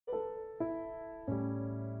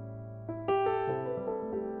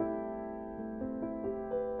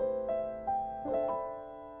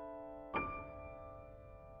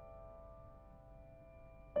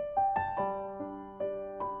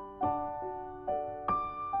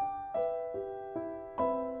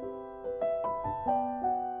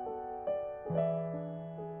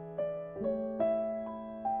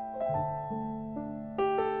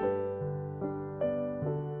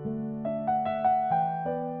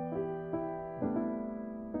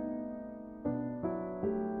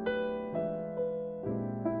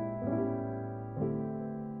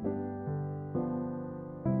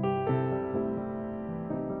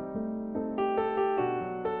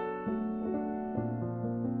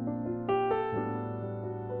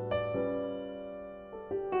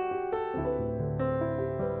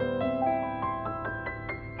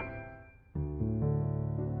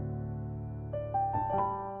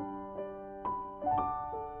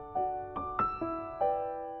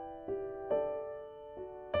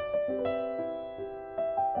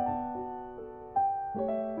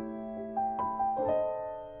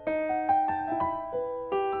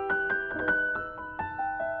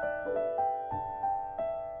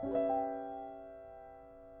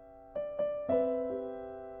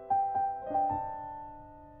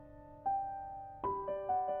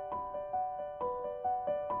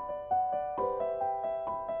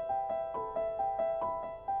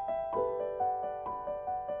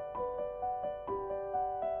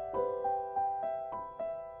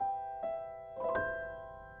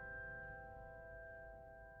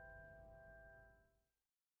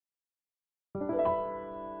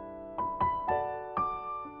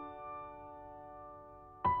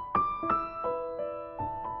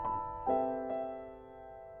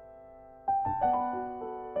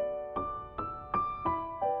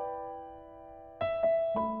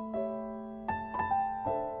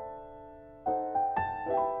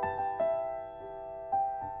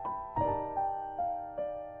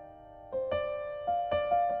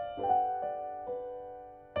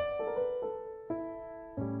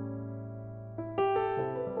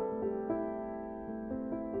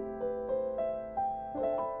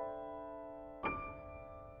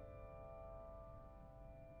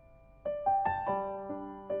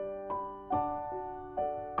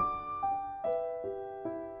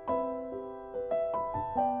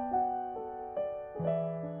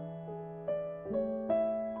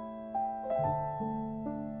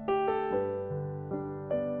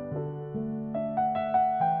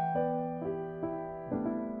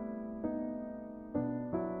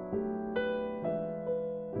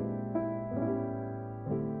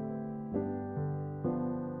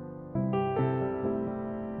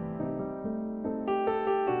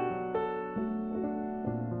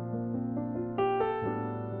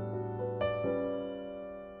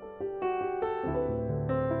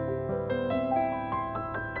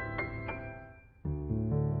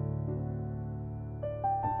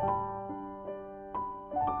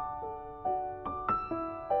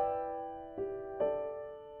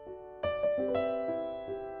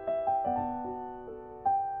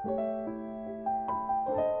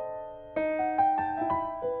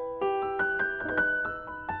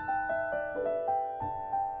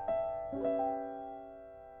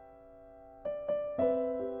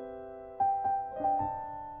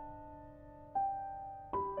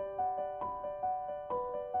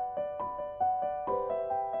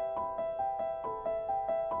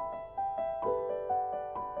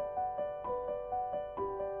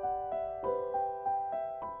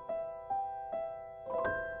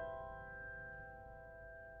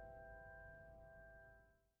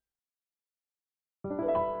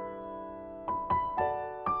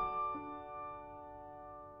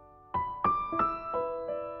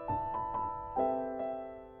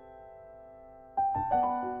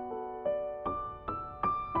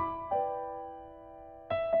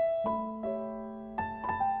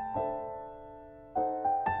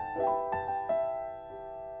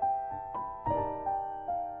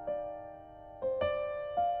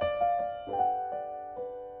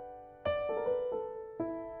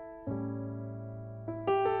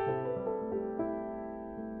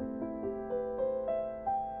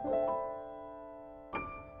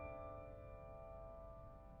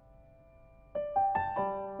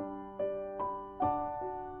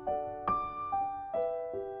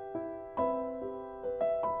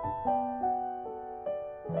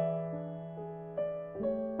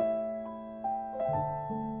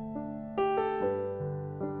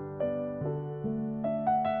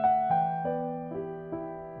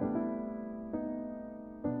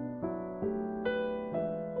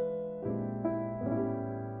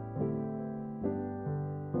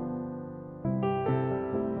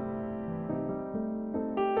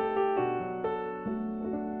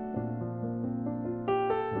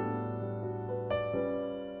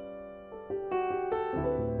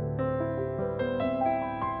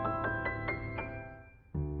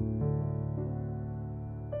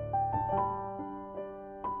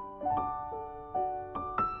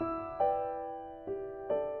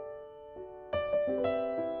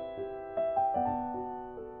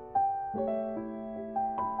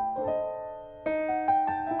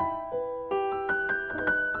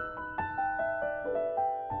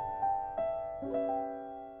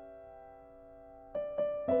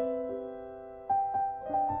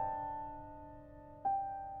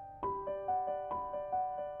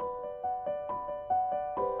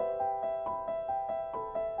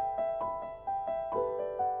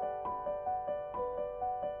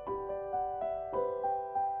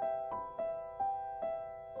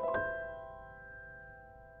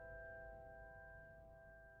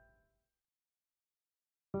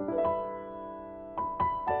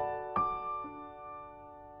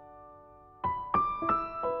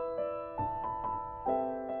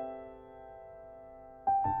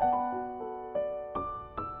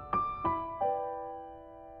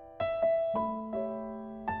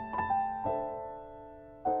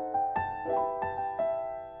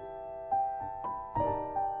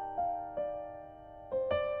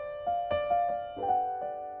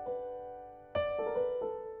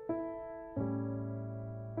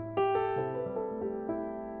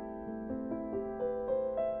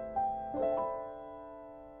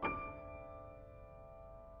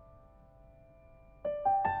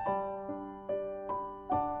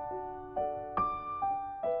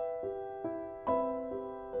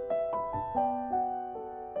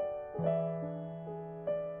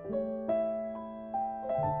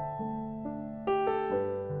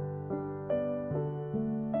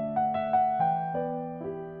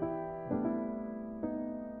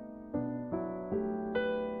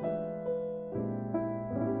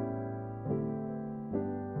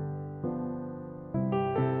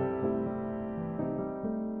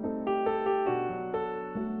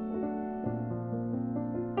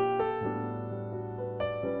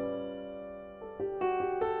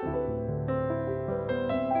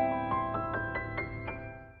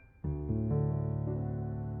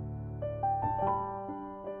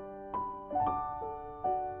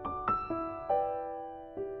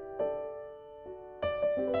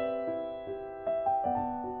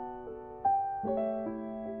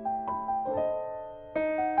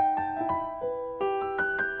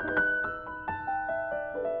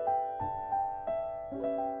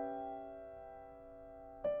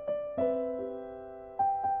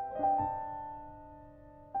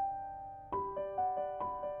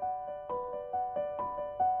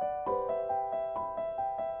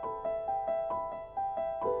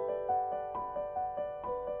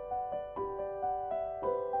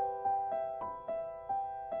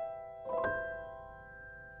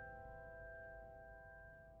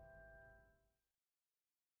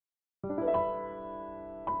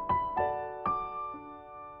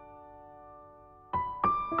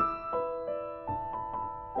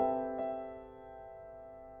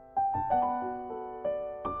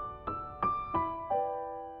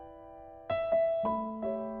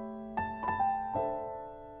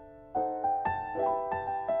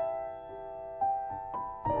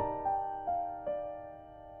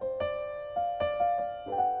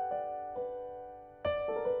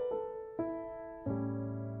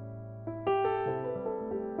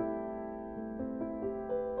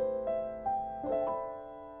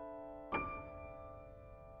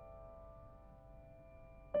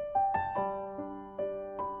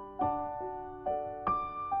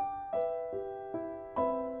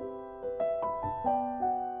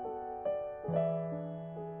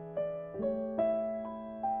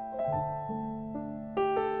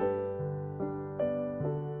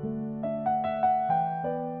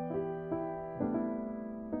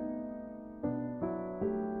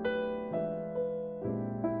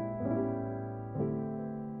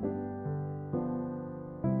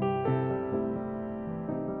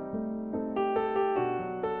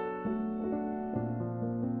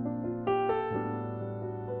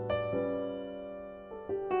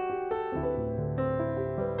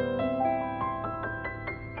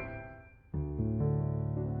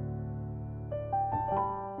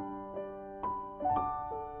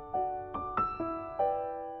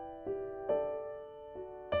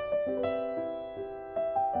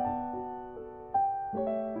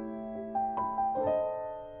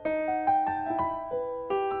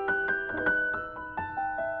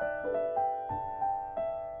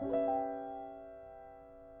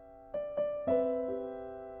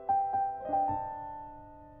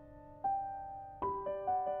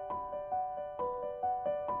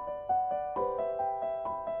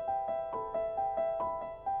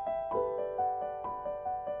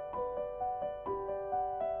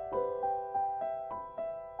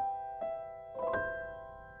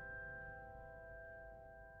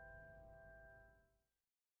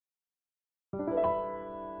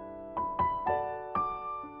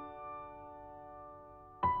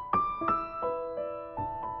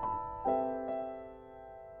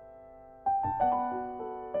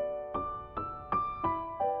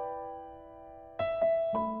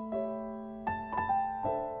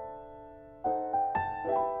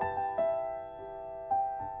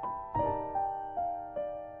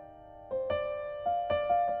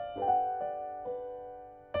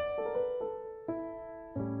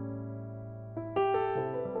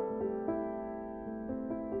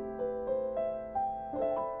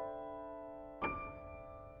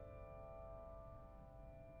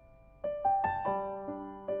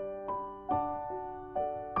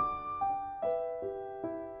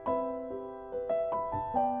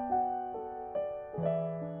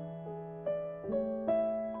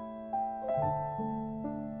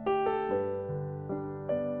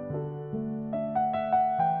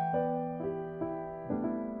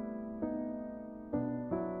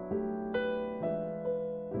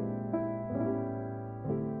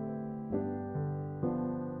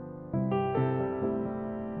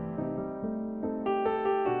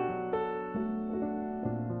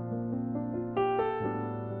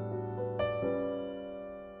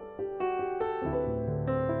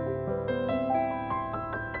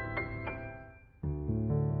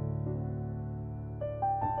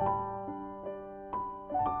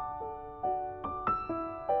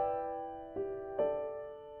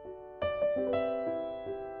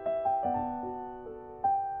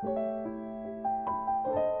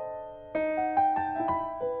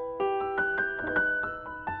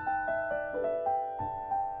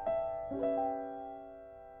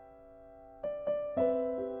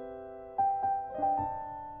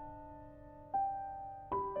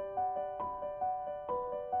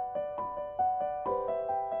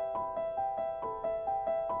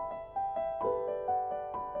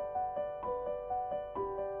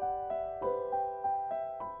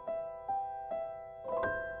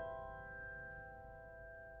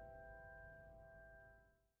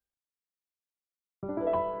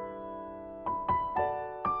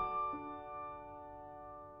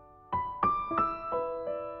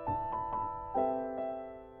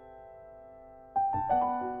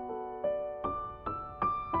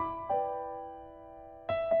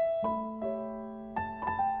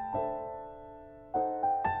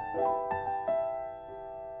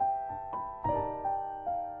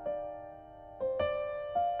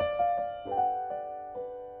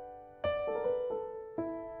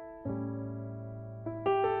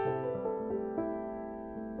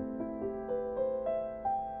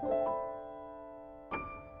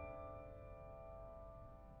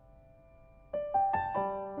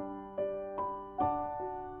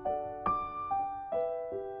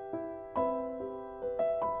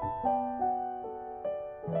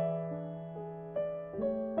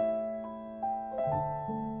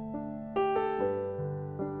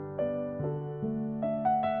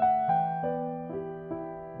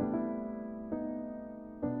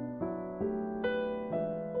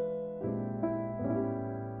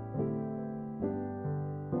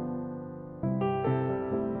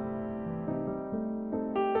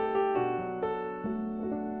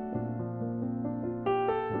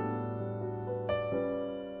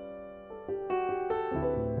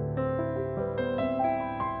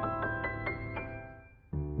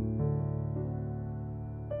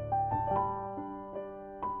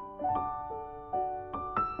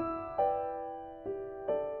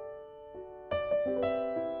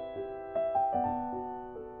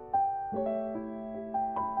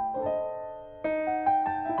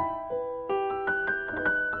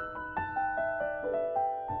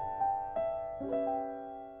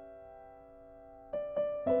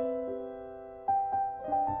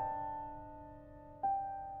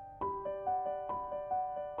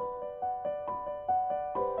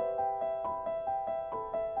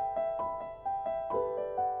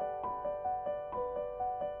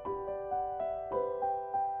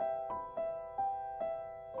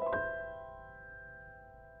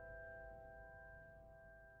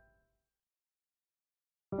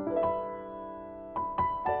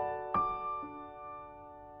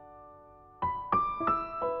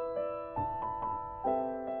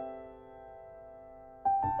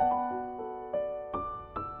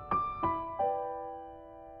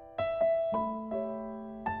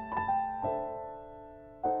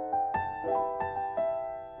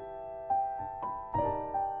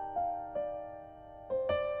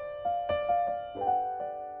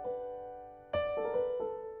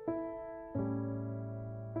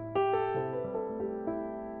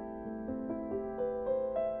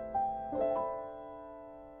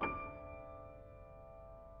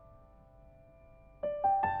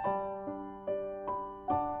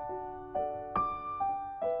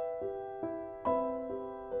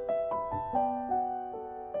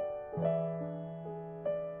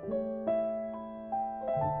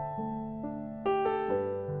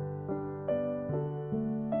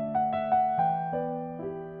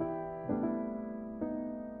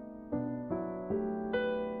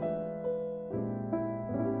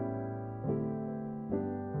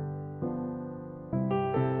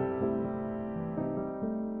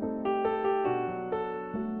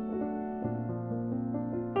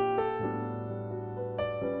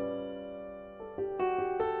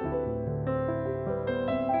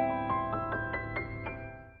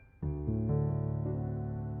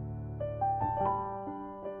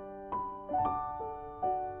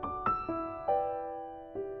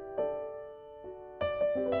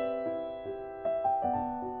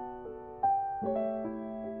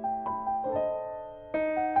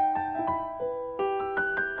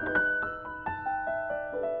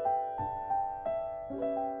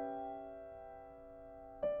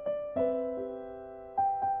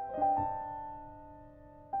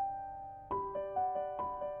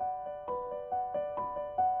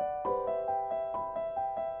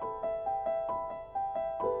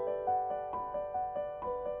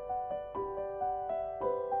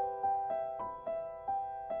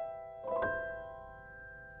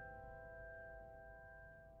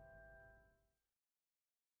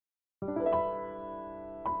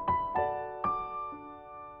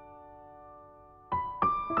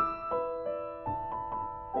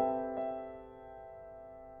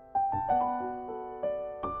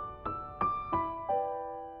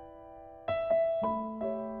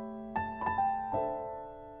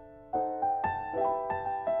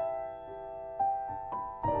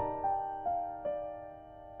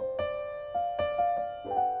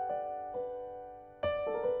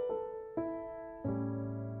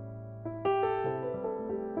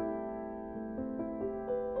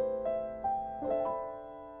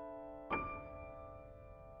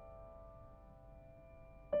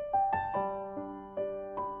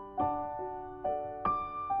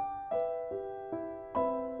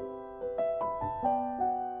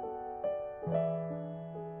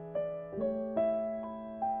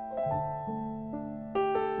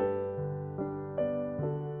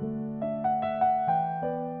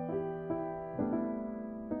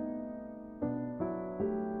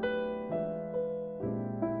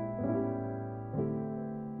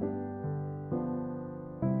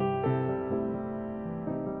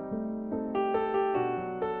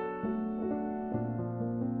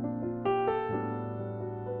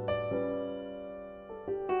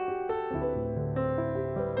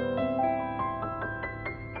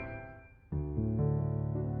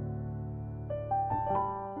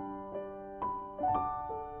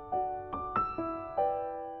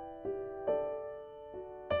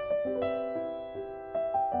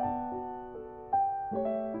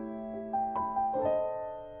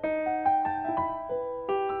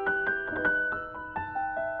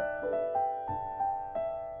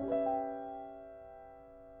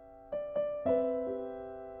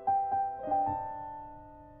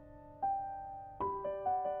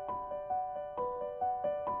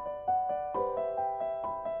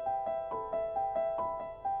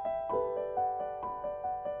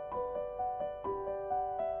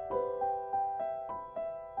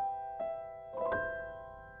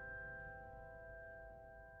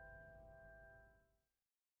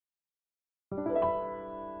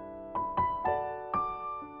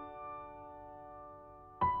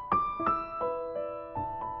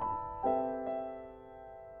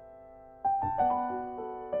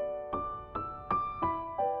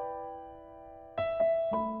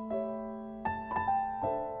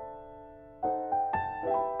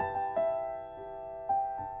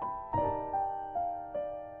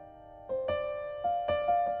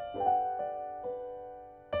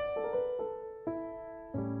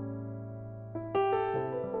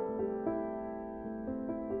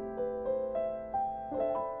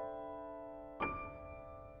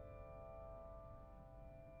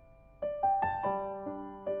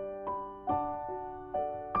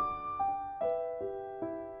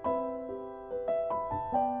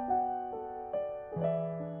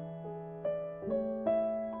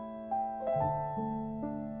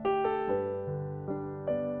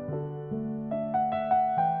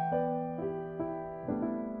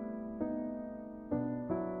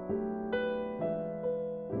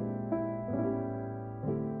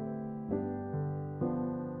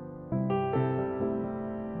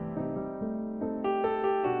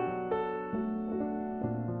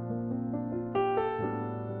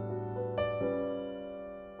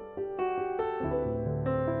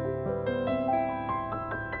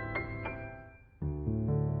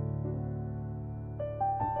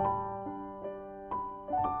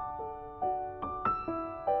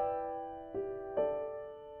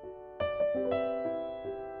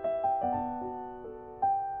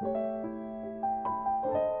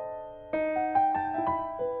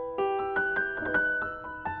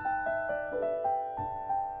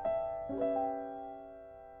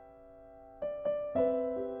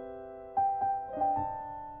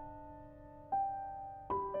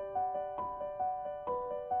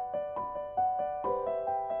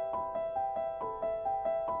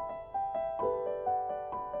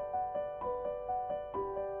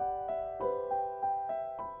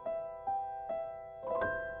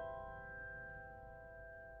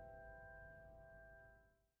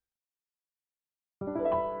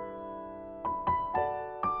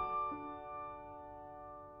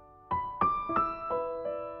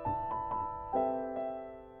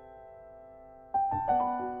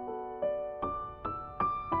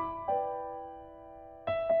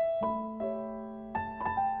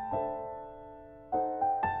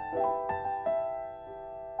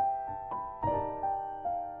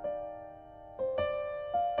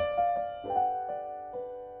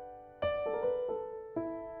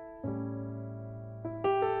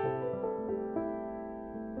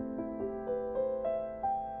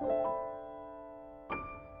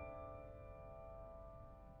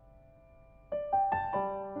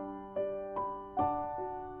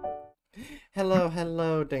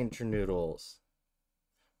Hello, Danger Noodles.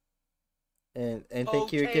 And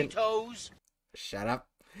thank you again. Potatoes. Shut up.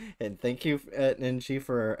 And thank you, Ninji,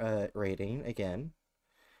 for rating again.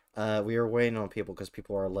 We are waiting on people because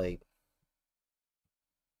people are late.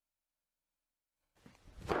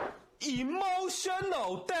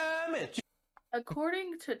 Emotional damage.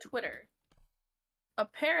 According to Twitter,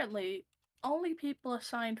 apparently, only people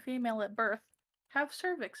assigned female at birth have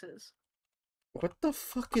cervixes. What the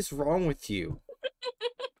fuck is wrong with you?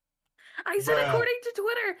 I said according to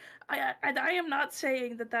Twitter. I am not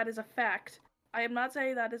saying that is a fact. I am not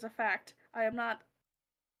saying that is a fact. I am not.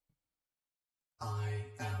 I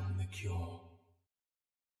am the cure.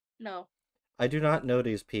 No. I do not know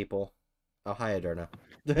these people. Oh, hi, Aderna.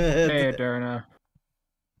 Hey, Aderna.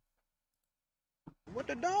 What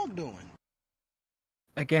the dog doing?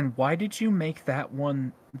 Again, why did you make that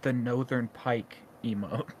one the Northern Pike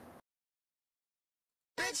emote?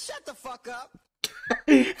 Bitch, shut the fuck up.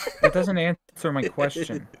 That doesn't answer my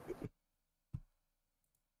question.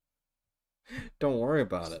 Don't worry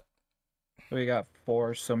about it. We got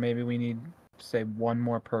 4, so maybe we need, say, one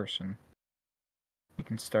more person. We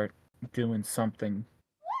can start doing something.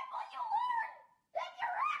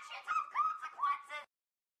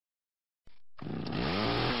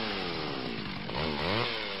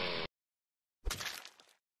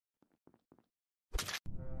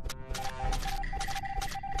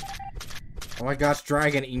 Oh my gosh,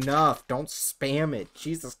 Dragon, enough! Don't spam it!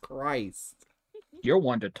 Jesus Christ! You're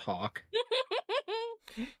one to talk.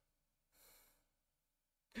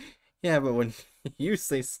 Yeah, but when you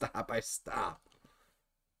say stop, I stop.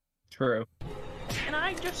 True. And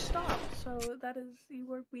I just stopped, so that is, you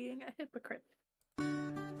were being a hypocrite.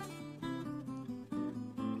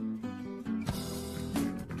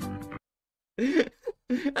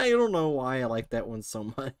 I don't know why I like that one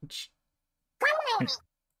so much.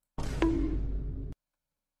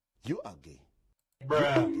 You ugly.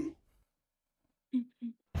 Bruh.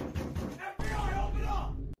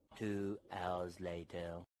 2 hours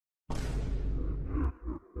later.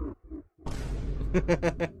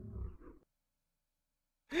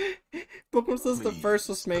 Bookworm says the first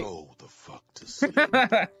mistake. Go the fuck to sleep.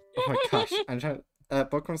 Oh my gosh, I'm trying.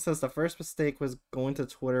 Bookworm says the first mistake was going to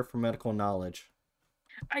Twitter for medical knowledge.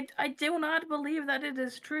 I do not believe that it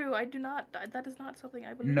is true. I do not. That is not something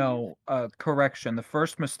I believe. No, correction. The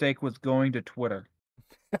first mistake was going to Twitter.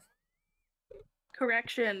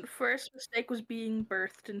 Correction. First mistake was being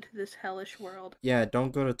birthed into this hellish world. Yeah,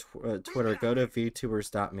 don't go to Twitter. Go to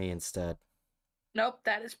VTubers.me instead. Nope,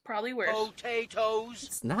 that is probably worse. Potatoes.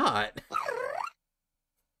 It's not.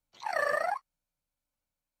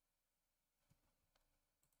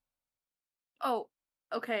 Oh,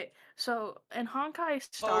 okay. So in Honkai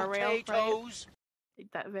Star Rail, right? Potatoes.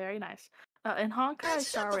 That very nice. In Honkai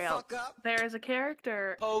Star Rail, there is a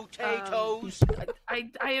character. Potatoes. I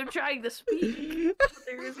am trying to speak.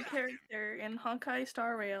 There is a character in Honkai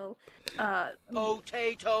Star Rail.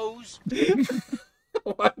 Potatoes.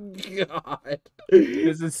 Oh my god.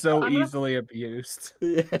 This is so I'm gonna- easily abused.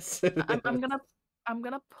 Yes. I'm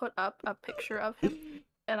gonna put up a picture of him,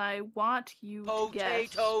 and I want you to guess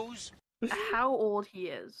Potatoes. how old he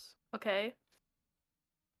is. Okay.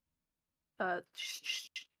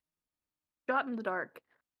 Shot in the dark.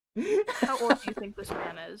 How old do you think this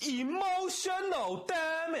man is? Emotional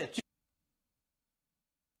damage.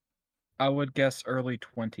 I would guess early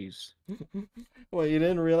 20s. Well, you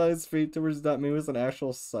didn't realize VTubers.me was an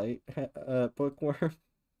actual site, Bookworm?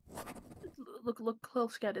 Look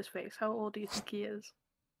close at his face. How old do you think he is?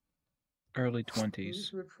 Early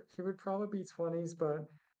 20s. He would probably be 20s, but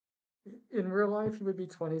in real life he would be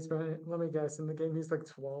 20s, but let me guess, in the game he's like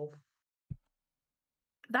 12.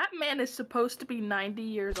 That man is supposed to be 90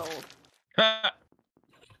 years old.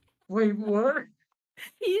 Wait, what?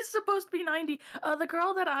 He's supposed to be 90. The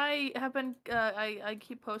girl that I have been, I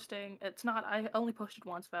keep posting, it's not, I only posted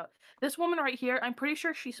once about this woman right here. I'm pretty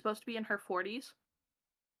sure she's supposed to be in her 40s.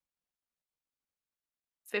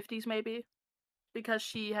 50s maybe. Because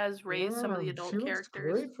she has raised some of the adult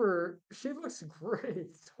characters. She looks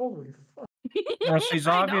great. Holy fuck. Well, she's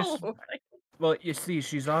I obvious. know, right? Well, you see,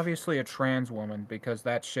 she's obviously a trans woman because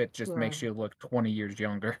that shit just makes you look 20 years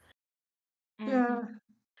younger. Yeah,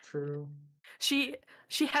 true. She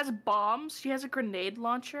has bombs. She has a grenade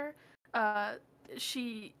launcher.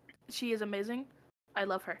 She is amazing. I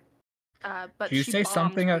love her. But you she say bombs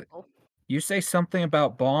something? people. You say something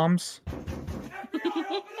about bombs?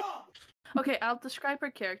 Okay, I'll describe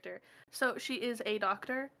her character. So she is a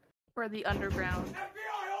doctor for the underground.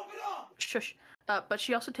 Shush. But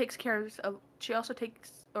she also takes care of. She also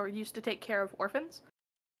used to take care of orphans,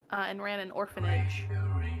 and ran an orphanage.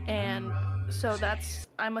 And So that's,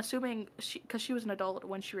 I'm assuming, because she was an adult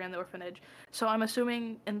when she ran the orphanage. So I'm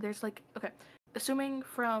assuming, and there's like, okay, assuming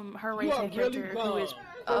from her You are raising a really character who is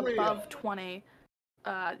bomb. For above real. 20,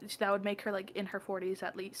 that would make her like in her 40s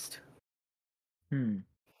at least. There's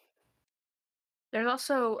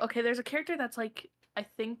also, okay, there's a character that's like, I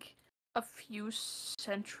think a few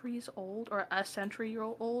centuries old, or a century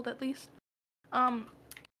old at least.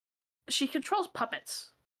 She controls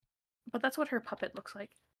puppets, but that's what her puppet looks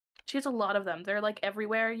like. She has a lot of them. They're like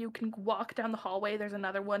everywhere. You can walk down the hallway, there's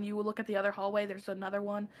another one. You look at the other hallway, there's another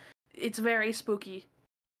one. It's very spooky.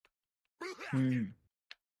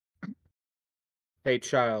 Hey,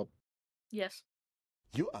 child. Yes.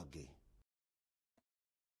 You are gay.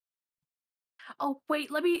 Oh wait,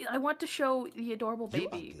 I want to show the adorable You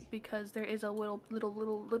baby ugly. because there is a little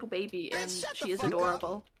baby Man, and shut she the is fuck up.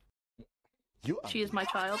 adorable. You She is ugly. my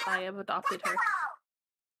child. I have adopted her.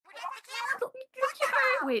 Look at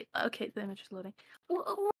her. Wait, okay, the image is loading.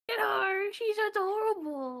 Look at her. She's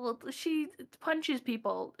adorable. She punches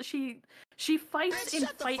people. She fights Man, in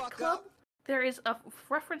shut the Fight fuck Club. up. There is a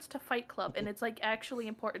reference to Fight Club, and it's like actually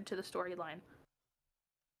important to the storyline.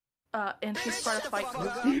 And Man, she's part shut of the Fight fuck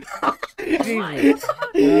Club. up. Jesus.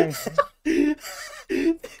 we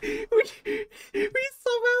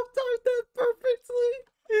somehow timed that perfectly.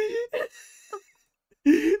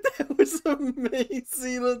 That was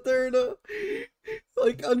amazing, Laderna.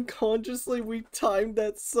 Like unconsciously, we timed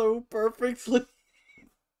that so perfectly.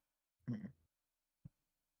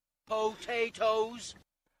 Potatoes.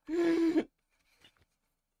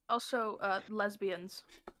 Also, lesbians,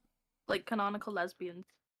 like canonical lesbians.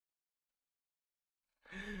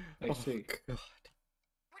 I see. God.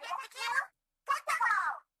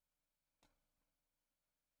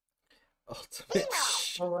 Ultimate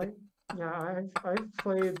shit. Well, I've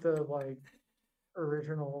played the like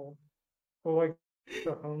original, well, like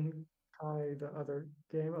the Honkai, the other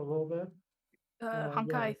game a little bit. Yeah.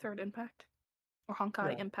 Honkai Third Impact, or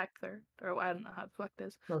Honkai Yeah. Impact Third, or I don't know how the fuck it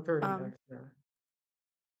is. No, Third Impact,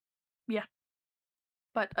 yeah.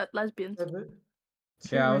 But lesbians. Yeah, the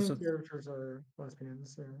two Yeah, I main was. characters are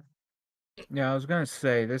lesbians, yeah. Yeah, I was gonna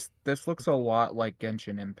say this looks a lot like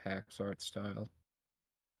Genshin Impact's art style.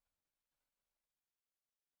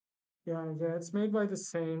 Yeah, it's made by the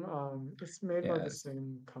same by the Yes.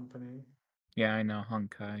 same company. Yeah, I know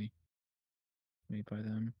Honkai. Made by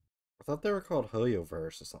them. I thought they were called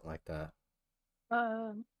Hoyoverse or something like that.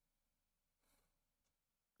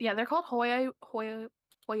 Yeah, they're called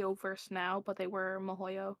Hoyoverse now, but they were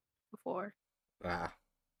Mihoyo before. Ah.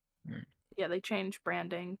 Yeah, they changed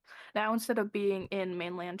branding. Now instead of being in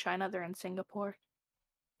mainland China, they're in Singapore.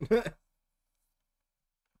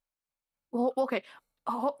 Well, okay.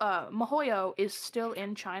 Mihoyo is still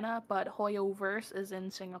in China, but Hoyoverse is in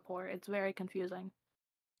Singapore. It's very confusing.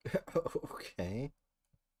 Okay.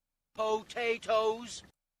 Potatoes.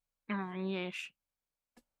 Yes.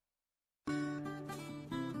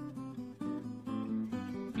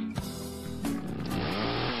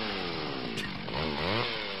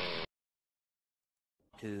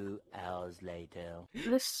 Two hours later.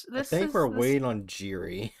 This I think we're waiting on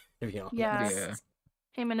Jiri, to be honest. Yeah.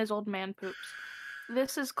 Him and his old man poops.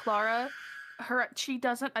 This is Clara. She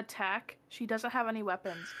doesn't attack. She doesn't have any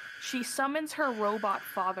weapons. She summons her robot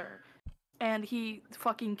father, and he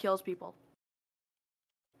fucking kills people.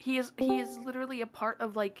 He is literally a part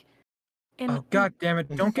of like. Oh god damn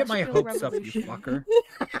it! Don't get my Industrial hopes up, you Revolution. fucker.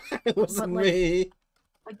 It wasn't But, like, me.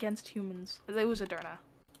 Against humans. It was Aderna.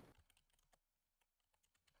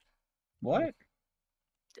 What?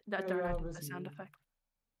 That Yeah, Aderna it did was the sound me. effect.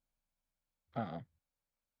 Oh.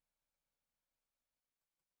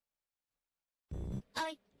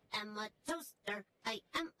 I am a toaster. I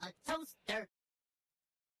am a toaster.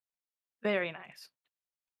 Very nice.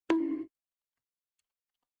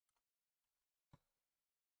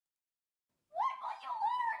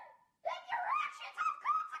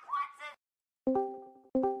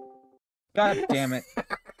 God damn it.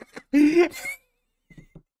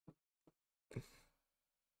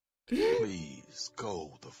 Please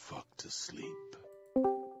go the fuck to sleep.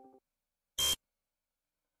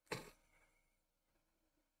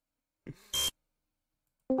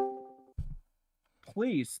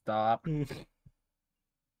 Please stop.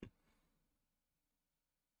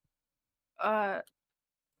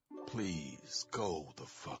 Please go the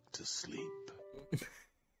fuck to sleep.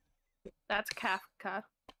 That's Kafka.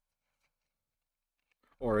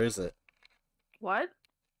 Or is it? What?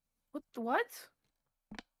 What? What?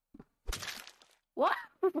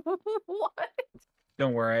 What?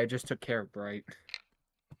 Don't worry, I just took care of Bright.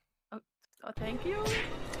 Oh, thank you.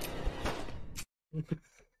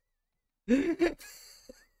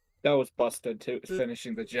 That was busted too,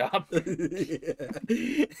 finishing the job.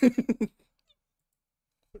 The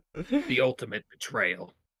ultimate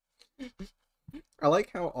betrayal. I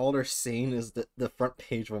like how all they're seeing is the front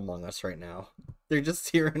page of Among Us right now. They're just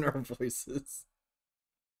hearing our voices.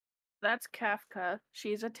 That's Kafka.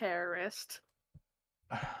 She's a terrorist.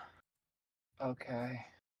 Okay.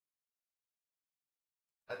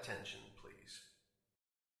 Attention, please.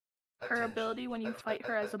 Her ability when you fight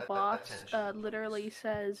her as a boss literally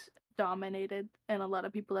says dominated, and a lot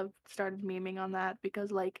of people have started memeing on that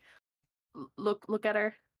because, like, look at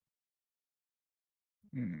her.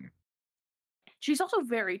 She's also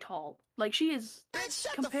very tall. Like, she is,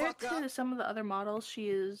 compared to some of the other models,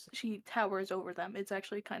 she towers over them. It's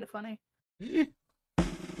actually kind of funny.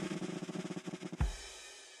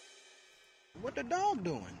 What the dog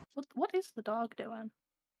doing? What is the dog doing?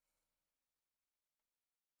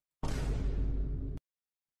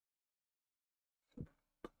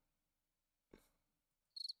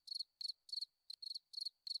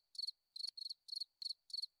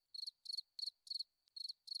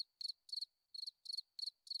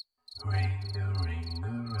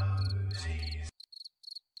 Rosies.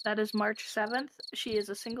 That is March 7th. She is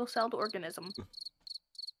a single-celled organism.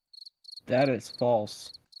 That is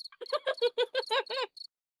false.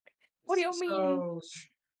 What do you mean?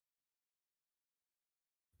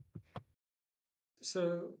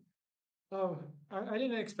 I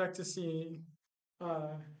didn't expect to see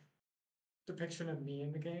depiction of me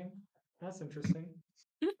in the game. That's interesting.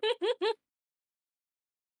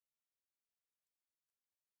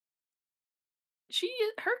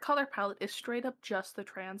 Her color palette is straight up just the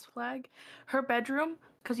trans flag. Her bedroom,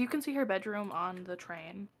 because you can see her bedroom on the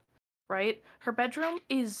train, right? Her bedroom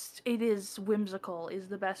is whimsical, is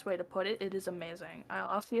the best way to put it. It is amazing.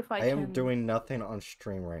 I'll see if I can. I am doing nothing on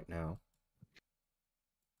stream right now.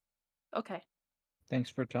 Okay.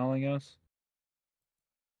 Thanks for telling us.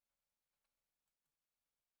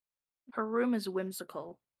 Her room is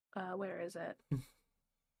whimsical. Where is it?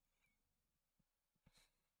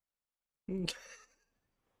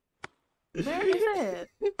 Where is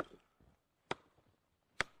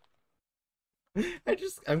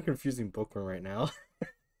it? I'm confusing Bookworm right now.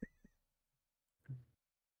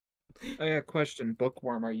 I got a question,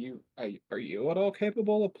 Bookworm. Are you at all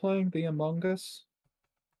capable of playing the Among Us?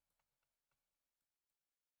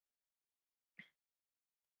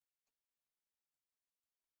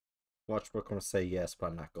 Watch Bookworm say yes, but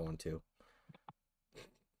I'm not going to.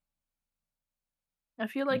 I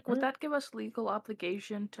feel like, would that give us legal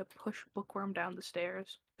obligation to push Bookworm down the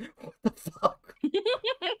stairs? What the fuck?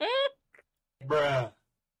 Bruh.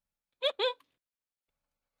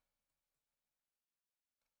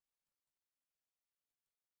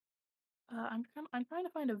 I'm trying to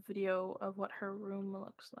find a video of what her room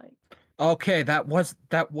looks like. Okay, that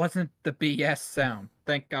wasn't the BS sound.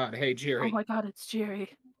 Thank God. Hey, Jerry. Oh my God, it's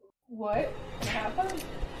Jerry. What happened?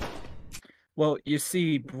 Well, you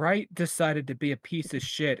see, Bright decided to be a piece of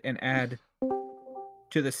shit and add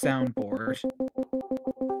to the soundboard.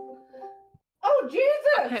 Oh, Jesus!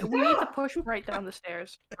 Okay, we need to push Bright down the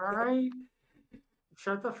stairs. Alright.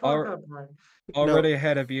 Shut the fuck up, Mike. Already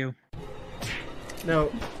ahead of you.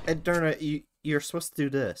 No,Ederna, you're supposed to do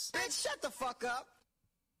this. Bitch, shut the fuck up!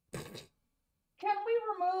 Can we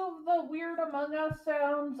remove the weird Among Us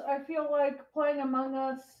sounds? I feel like playing Among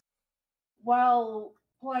Us while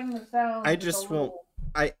playing the sounds. I just won't.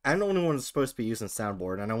 I'm the only one that's supposed to be using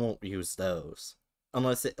soundboard, and I won't use those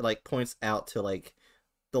unless it like points out to like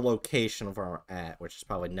the location of where we're at, which is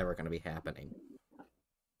probably never going to be happening.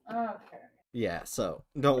 Okay. Yeah, so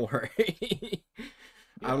don't worry.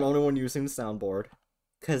 I'm the only one using the soundboard.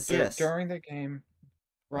 Because yes, during the game,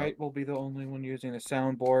 Bright will be the only one using the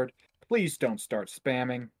soundboard. Please don't start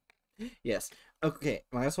spamming. Yes. Okay,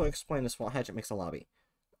 might as well explain this while Hatchet makes a lobby.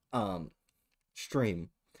 Stream.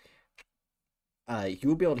 You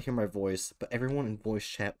will be able to hear my voice, but everyone in voice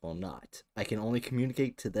chat will not. I can only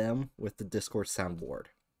communicate to them with the Discord soundboard.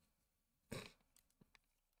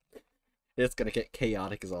 It's gonna get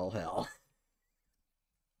chaotic as all hell.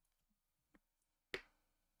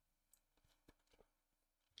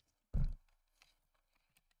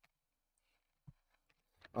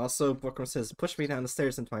 Also, Bookworm says, push me down the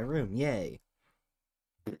stairs into my room. Yay.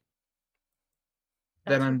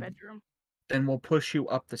 That's her bedroom. Then we'll push you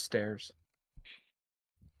up the stairs.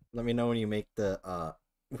 Let me know when you make the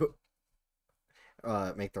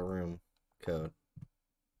room code.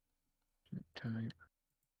 Type.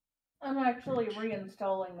 I'm actually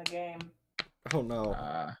reinstalling the game. Oh no.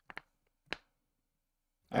 I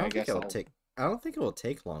don't think it will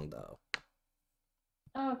take long though.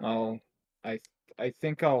 Okay. I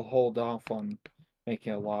think I'll hold off on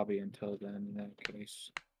making a lobby until then, in that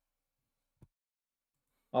case.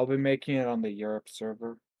 I'll be making it on the Europe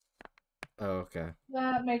server. Oh, okay.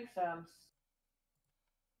 That makes sense.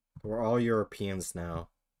 We're all Europeans now.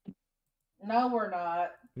 No, we're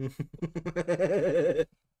not.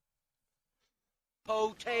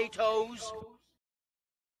 Potatoes.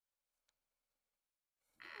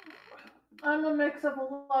 I'm a mix of a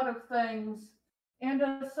lot of things, and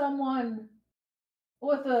as someone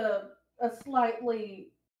with a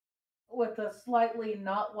slightly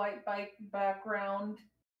not white background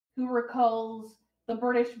who recalls the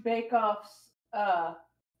British Bake Off's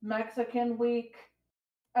Mexican Week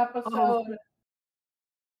episode.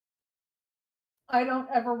 I don't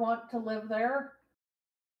ever want to live there.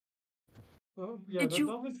 Oh, yeah, Did that, you-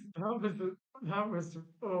 that was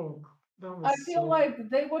oh, that was I feel so... like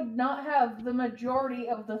they would not have the majority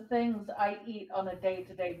of the things I eat on a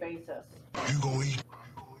day-to-day basis. You gonna eat?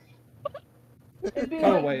 It'd be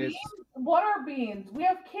Oh, like, wait, beans? What are beans? We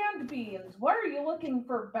have canned beans. Why are you looking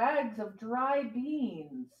for bags of dry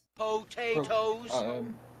beans? Potatoes.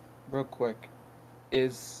 Real quick,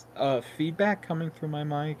 is feedback coming through my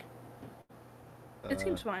mic? It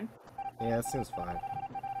seems fine. Yeah, it seems fine.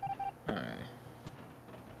 Alright.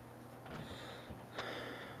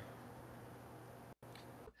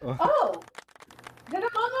 Oh! Did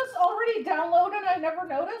Among Us already download and I never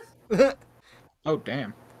noticed? Oh,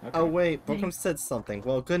 damn. Okay. Oh wait, Welcome said something.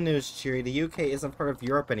 Well, good news, Cheery. The UK isn't part of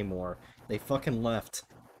Europe anymore. They fucking left.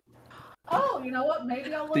 Oh, you know what?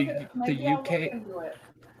 Maybe I'll look I'll look into it.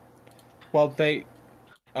 Well, they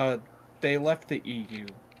left the EU,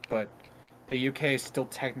 but the UK is still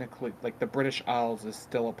technically, like, the British Isles is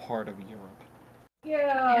still a part of Europe.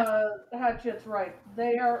 Yeah, Hatchet's right.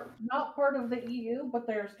 They are not part of the EU, but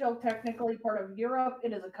they are still technically part of Europe.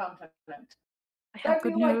 It is a continent. I have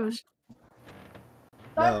good news.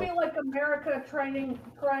 That'd be like America trying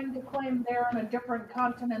to claim they're on a different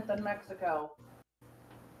continent than Mexico.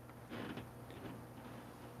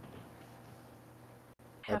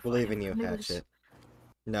 I believe in you, Hatchet.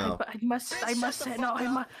 No. I must say no. I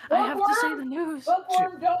have to say the news.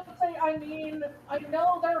 Bookworm, don't say I mean. I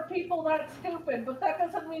know there are people that stupid, but that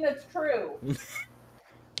doesn't mean it's true.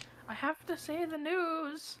 I have to say the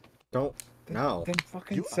news. Don't. No. Then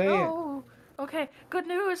fucking say it. Oh, okay. Good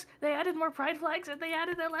news. They added more pride flags and they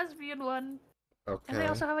added a lesbian one. Okay. And they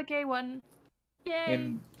also have a gay one.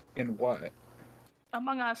 Yay! In what?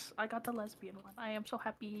 Among Us. I got the lesbian one. I am so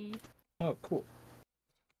happy. Oh, cool.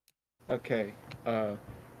 Okay, I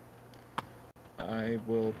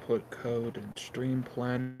will put code in stream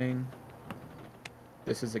planning.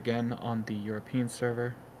 This is again on the European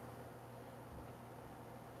server.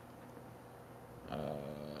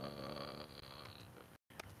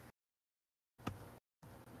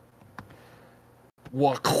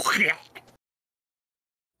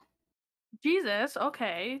 Jesus,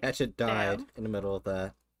 okay. Hatchet died in the middle of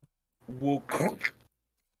that. Oh, fuck.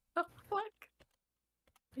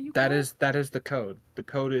 That is the code. The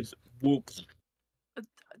code is whoop.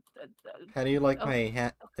 How do you like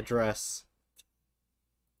my address?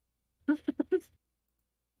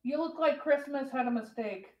 You look like Christmas had a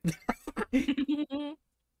mistake.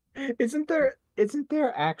 Isn't there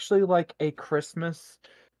actually like a Christmas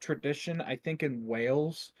tradition, I think in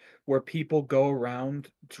Wales, where people go around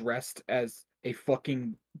dressed as a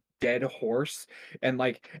fucking dead horse and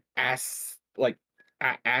like ask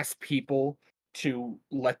people to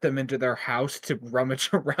let them into their house to rummage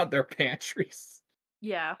around their pantries?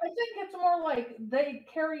 Yeah. I think it's more like they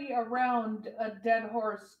carry around a dead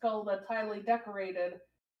horse skull that's highly decorated.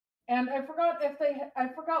 And I forgot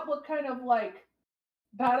what kind of like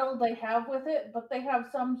battle they have with it, but they have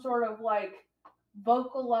some sort of like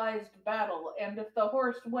vocalized battle, and if the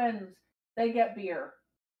horse wins, they get beer.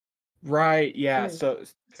 Right, yeah. Wait, So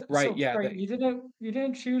yeah. Right, you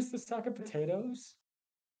didn't choose the sack of potatoes?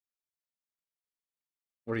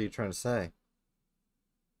 What are you trying to say?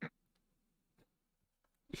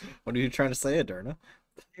 What are you trying to say, Aderna?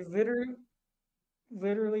 Literally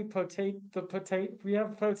we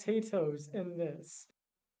have potatoes in this.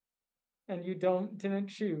 And you didn't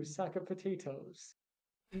choose sack of potatoes.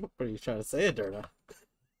 What are you trying to say, Aderna?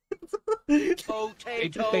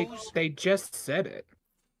 Potatoes. They just said it.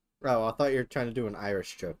 Oh, I thought you were trying to do an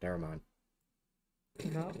Irish joke. Never mind.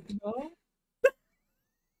 No.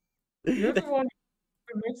 You're the one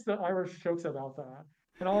who makes the Irish jokes about that.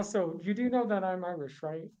 And also, you do know that I'm Irish,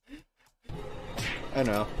 right? I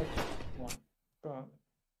know. But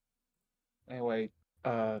Anyway,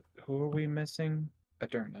 who are we missing?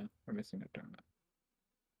 Aderna. We're missing Aderna.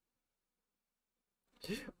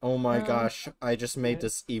 Oh my gosh, I just made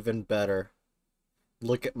this even better.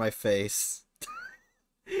 Look at my face.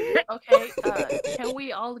 Okay, can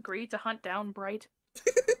we all agree to hunt down Bright?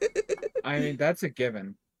 I mean, that's a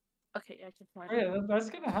given. Okay, I can find Yeah, that's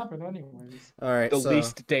gonna happen anyways. All right, The so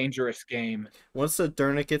least dangerous game. once the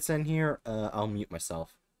Derna gets in here, I'll mute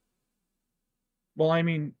myself. Well, I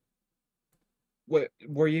mean,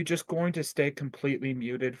 were you just going to stay completely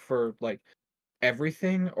muted for like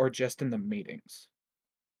everything, or just in the meetings?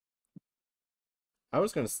 I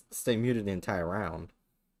was gonna stay muted the entire round.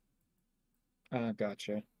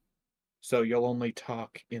 Gotcha. So you'll only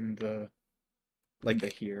talk in the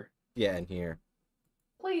here. Yeah, in here.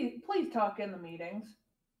 Please talk in the meetings.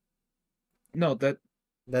 No,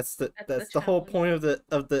 that's the That's the whole challenge. point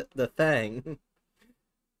of the thing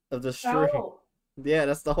of the stream. Oh, Yeah,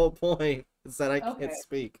 that's the whole point. Is that I can't Okay.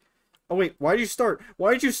 speak. Oh wait, why did you start?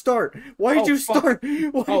 Why did you start? Why did Oh, you fuck. start?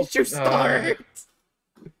 Why Oh, did you start?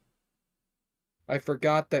 I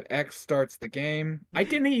forgot that X starts the game. I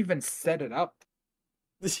didn't even set it up.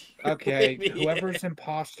 Okay, whoever's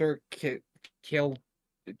imposter, kill,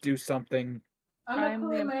 do something. I'm the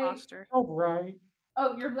crewmate. imposter. Oh, right.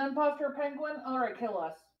 Oh, you're the imposter, Penguin? Alright, kill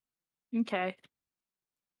us. Okay.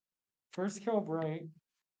 First kill Bright.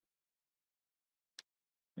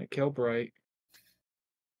 I kill Bright.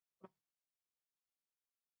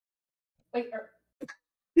 Wait,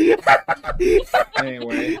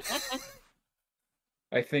 Anyway,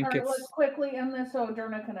 I think alright, it's. let's quickly end this so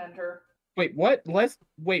Derna can enter. Wait, what?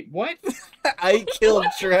 Wait, what? I killed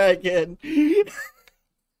Dragon.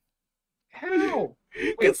 How?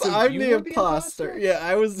 Wait, Because so I'm you the were imposter. Yeah,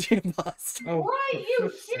 I was the imposter. Oh, Right,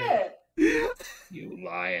 you shit! You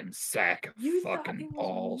lying sack of You thought fucking it was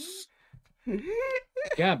balls.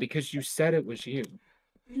 Yeah, because you said it was you.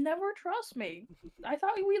 Never trust me. I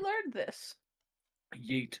thought we learned this.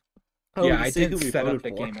 Yeet. Oh, Yeah, you I see who didn't we set up voted the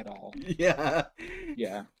for. game at all. Yeah.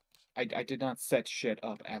 Yeah. I did not set shit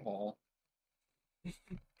up at all.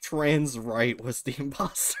 Trans right was the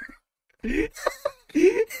imposter.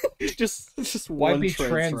 just Why one be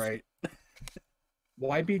trans right.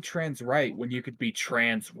 Why be trans right when you could be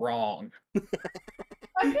trans wrong? I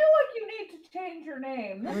feel like you need to change your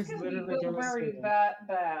name. I This was can be literally go gonna very say that.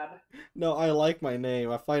 bad. No, I like my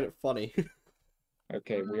name. I find it funny.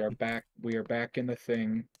 Okay, we are back. We are back in the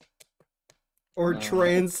thing. Or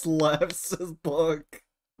trans left's book.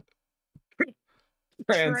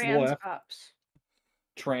 Trans left. ups.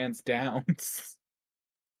 Trans downs.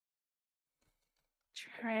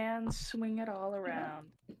 Trans swing it all around.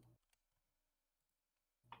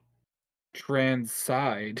 Trans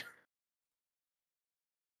side.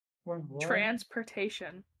 Wait, what?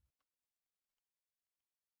 Transportation.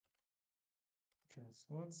 Okay,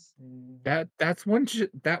 so let's see.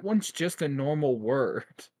 That one's just a normal word.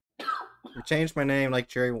 I changed my name like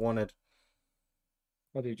Jerry wanted.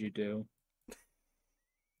 What did you do?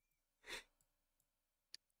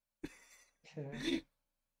 Okay.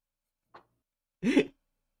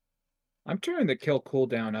 I'm turning the kill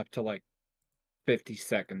cooldown up to like 50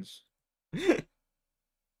 seconds.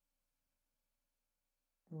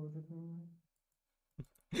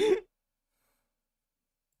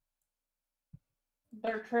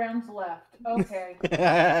 They're trans left. Okay.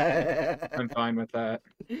 I'm fine with that.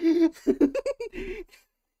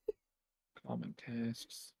 Common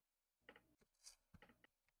tasks.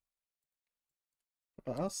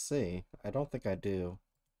 Well, I'll see. I don't think I do.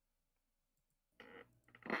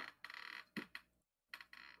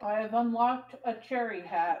 I have unlocked a cherry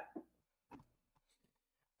hat.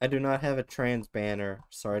 I do not have a trans banner.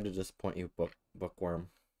 Sorry to disappoint you, bookworm.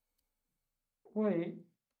 Wait,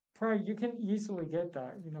 Pride, you can easily get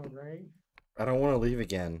that, you know, right? I don't want to leave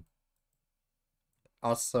again.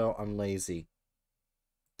 Also, I'm lazy.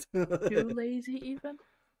 Too lazy even?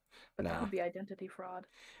 But that Nah. would be identity fraud.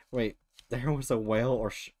 Wait, there was a whale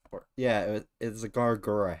or yeah, it's a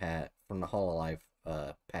Gargura hat from the Hololive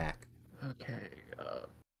pack. Okay,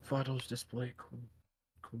 vitals display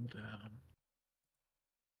cooldown.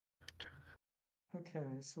 Okay,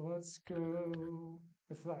 so let's go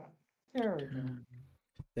with that. There we go.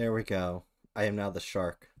 There we go. I am now the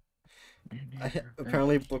shark.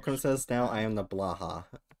 Apparently, Bookworm says now I am the Blaha,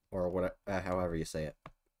 or what, however you say it.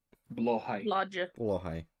 Blowhigh. Blodge.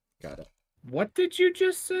 Blowhigh. Got it. What did you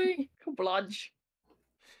just say? Blodge.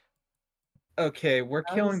 Okay, we're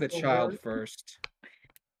That killing is the the child word. first.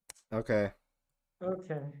 Okay.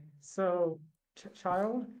 Okay, so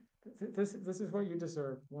child, this is what you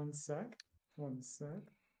deserve. One sec.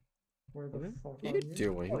 Where the What fuck are are you you?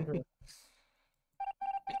 doing? Oh, here.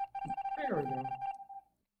 There we go.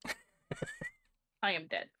 I am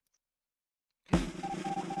dead.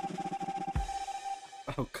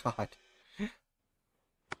 Oh God.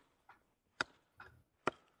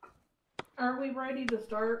 Are we ready to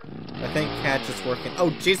start? I think Hatchet's working. Oh,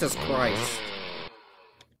 Jesus Christ!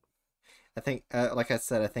 I think, like I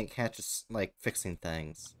said, I think Hatchet's, like, fixing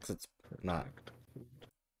things. Because it's not.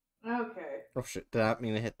 Okay. Oh shit, did I not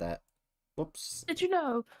mean to hit that? Whoops. Did you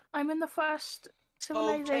know I'm in the first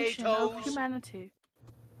civilization of Potatoes. humanity?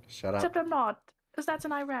 Shut up. Except I'm not, because that's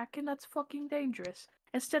in Iraq and that's fucking dangerous.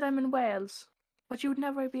 Instead, I'm in Wales, but you would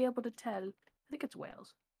never be able to tell. I think it's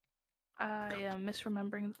Wales. I am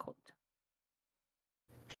misremembering the quote.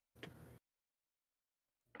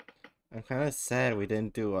 I'm kind of sad we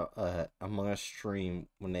didn't do a Among Us stream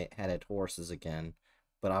when they added horses again,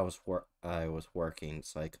 but I was working,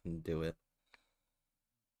 so I couldn't do it.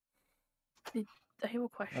 I have a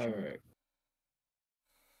question. Alright.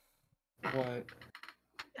 What?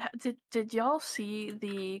 Did y'all see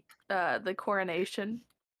the coronation?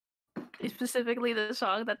 Specifically, the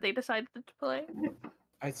song that they decided to play.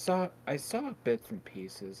 I saw bits and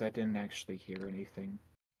pieces. I didn't actually hear anything.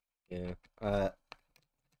 Yeah.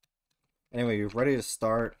 Anyway, you ready to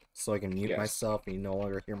start so I can mute Yes. myself and you no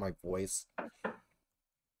longer hear my voice?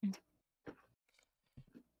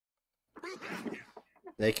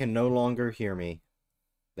 They can no longer hear me.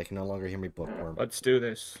 They can no longer hear me, Bookworm. Let's do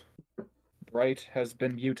this. Bright has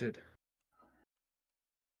been muted.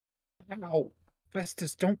 Ow!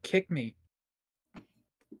 Festus, don't kick me.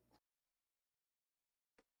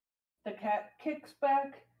 The cat kicks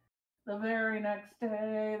back. The very next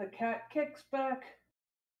day, the cat kicks back.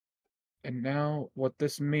 And now what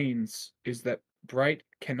this means is that Bright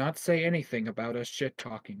cannot say anything about us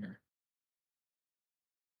shit-talking her.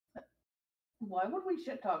 Why would we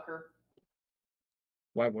shit talk her?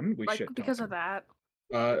 Why wouldn't we Like, shit-talk because her? of that.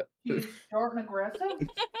 She's short and aggressive?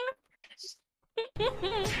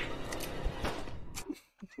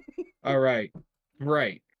 Alright.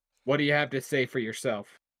 Right. What do you have to say for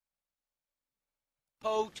yourself?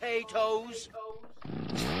 Potatoes.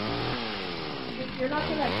 You're not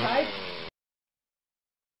gonna type?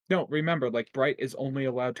 No, remember, like, Bright is only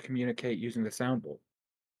allowed to communicate using the soundboard.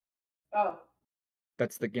 Oh.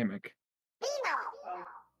 That's the gimmick. Oh.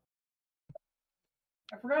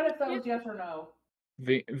 I forgot if that was yes or no.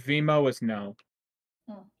 Vimo is no.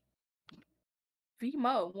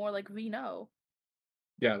 Vmo, more like Vino.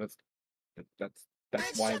 Yeah, that's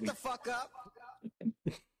why Shut we... the fuck up.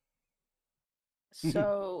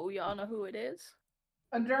 So, y'all know who it is?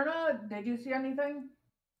 Adurna, did you see anything?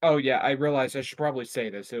 Oh yeah, I realized I should probably say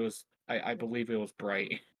this. It was I believe it was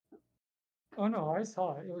Bright. Oh no, I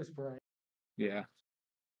saw it. It was bright. Yeah.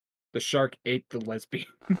 The shark ate the lesbian.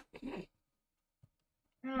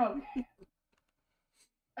 Okay.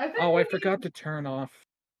 I forgot to turn off.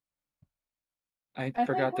 I I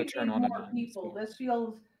forgot think to we turn need on more anonymous. people. This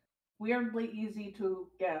feels weirdly easy to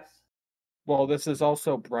guess. Well, this is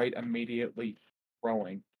also Bright immediately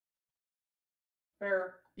growing.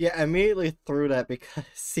 Fair. Yeah, I immediately threw that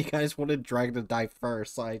because you guys wanted Dragon to die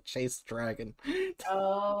first, so I chased Dragon.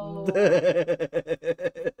 Oh. There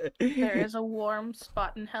is a warm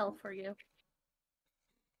spot in hell for you.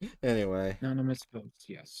 Anyway. Anonymous votes,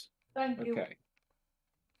 yes. Thank you. Okay.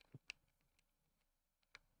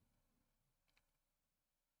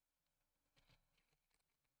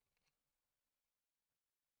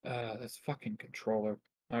 This fucking controller.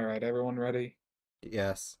 Alright, everyone ready?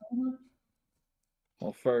 Yes. Mhm.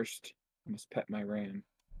 Well, first, I must pet my ram.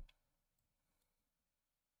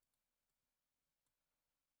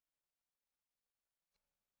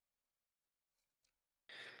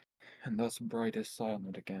 And thus Bright is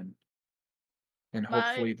silent again. And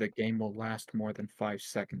hopefully the game will last more than 5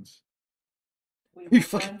 seconds. We You will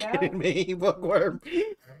fucking find kidding out. me, Bookworm?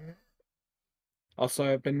 Also,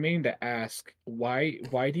 I've been meaning to ask, why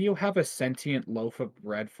do you have a sentient loaf of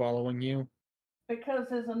bread following you?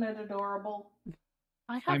 Because isn't it adorable?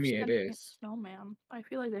 I mean, it sentient is. Snowman. I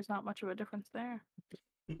feel like there's not much of a difference there.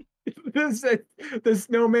 The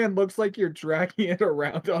snowman looks like you're dragging it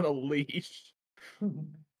around on a leash.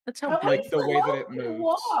 That's how At Like least the way that loaf it can moves.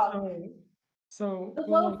 walk. So The but,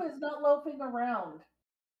 loaf like, is not loafing around.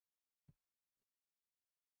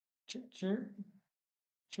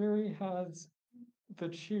 Jerry has the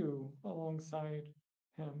chew alongside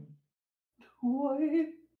him. What?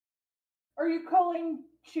 Are you calling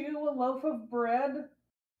Chew a loaf of bread?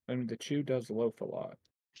 I mean, the chew does loaf a lot.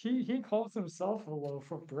 He calls himself a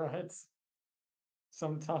loaf of bread.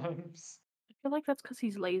 Sometimes. I feel like that's because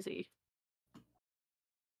he's lazy.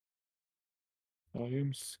 I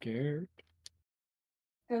am scared.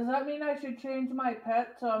 Does that mean I should change my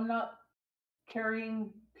pet so I'm not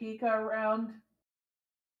carrying Pika around?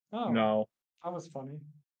 Oh, No. that was funny.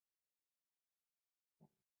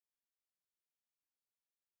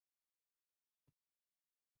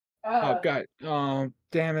 Oh god.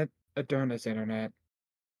 Damn it. Adorna's internet.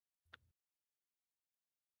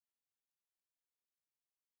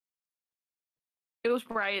 It was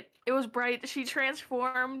bright. It was bright. She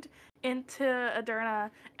transformed into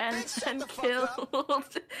Adurna and then killed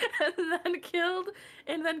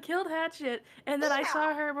and then killed Hatchet. And then I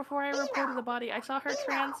saw her before I reported the body. I saw her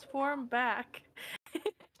transform back.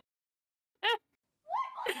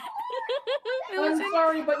 I'm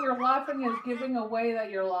sorry, but your laughing is giving away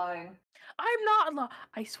that you're lying. I'm not.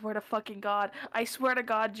 I swear to fucking God. I swear to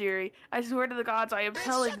God, Jerry. I swear to the gods. I am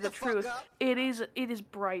telling the truth. It is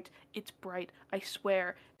bright. It's bright. I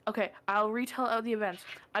swear. Okay, I'll retell the events.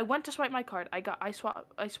 I went to swipe my card. I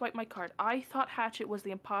swiped my card. I thought Hatchet was the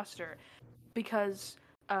imposter because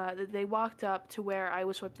they walked up to where I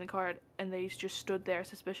was swiping the card and they just stood there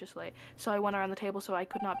suspiciously. So I went around the table so I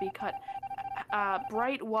could not be cut.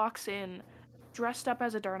 Bright walks in dressed up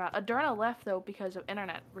as Adurna. Adurna left though because of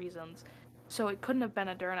internet reasons. So it couldn't have been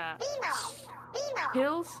Adurna.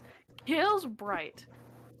 Kills Bright.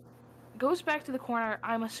 Goes back to the corner.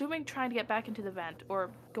 I'm assuming trying to get back into the vent or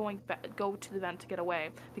go to the vent to get away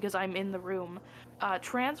because I'm in the room.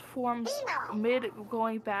 Transforms mid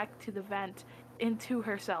going back to the vent into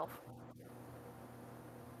herself.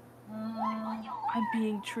 I'm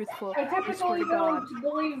being truthful. I typically don't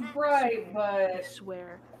believe Bright, but I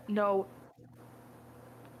swear. No.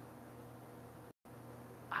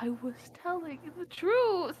 I was telling the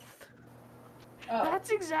truth. Oh. That's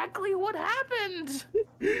exactly what happened.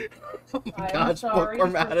 Oh my I am gosh, sorry.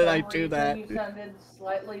 Bookworm, how did I For some do reason that? You sounded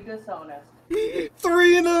slightly dishonest.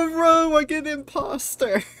 3 in a row, I get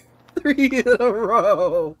imposter. 3 in a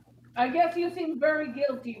row. I guess you seem very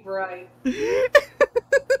guilty, Bright. Why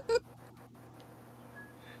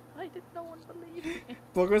did no one believe me?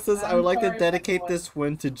 Bookworm says, I would like to sorry, dedicate this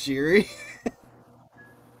win to Jiri.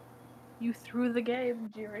 You threw the game,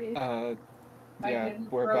 Jerry. Yeah,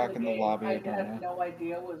 we're back in the lobby. I had no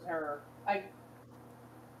idea it was her.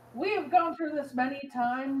 We have gone through this many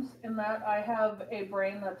times in that I have a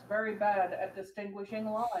brain that's very bad at distinguishing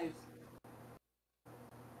lies.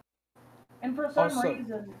 And for some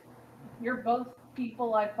reason, you're both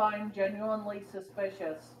people I find genuinely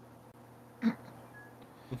suspicious.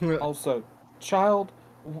 Also, child,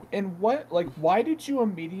 and what, like, why did you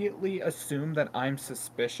immediately assume that I'm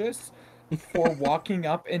suspicious for walking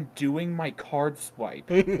up and doing my card swipe?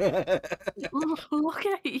 Look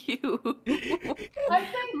at you. I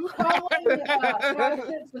think calling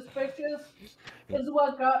Hatchet suspicious is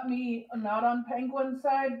what got me not on Penguin's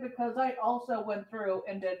side because I also went through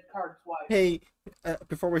and did card swipe. Hey,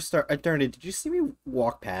 before we start, Adurna, did you see me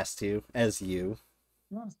walk past you as you?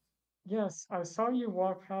 Yes, I saw you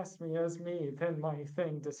walk past me as me, then my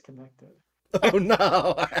thing disconnected. Oh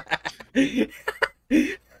no!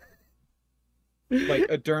 Like,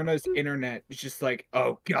 Adurna's internet is just like,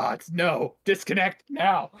 oh god, no, disconnect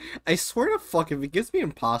now. I swear to fuck, if it gives me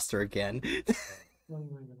imposter again. Oh my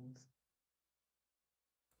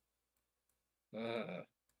goodness.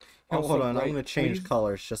 Oh, hold on, I'm gonna change please,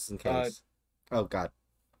 colors just in case. Oh god.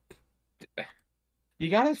 You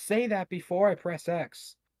gotta say that before I press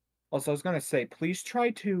X. Also, I was gonna say, please try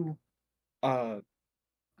to spam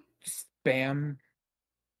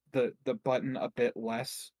the button a bit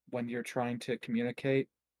less when you're trying to communicate.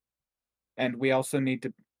 And we also need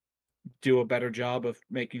to do a better job of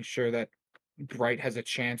making sure that Bright has a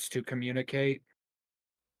chance to communicate.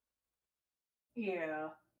 Yeah.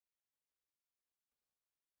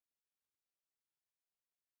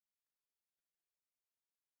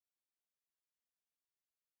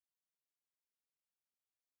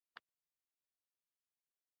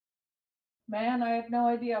 Man, I had no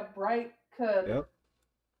idea Bright could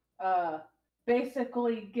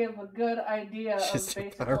basically give a good idea of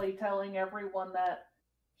basically telling everyone that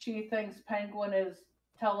she thinks Penguin is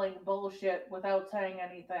telling bullshit without saying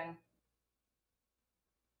anything.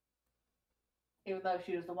 Even though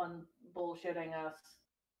she was the one bullshitting us.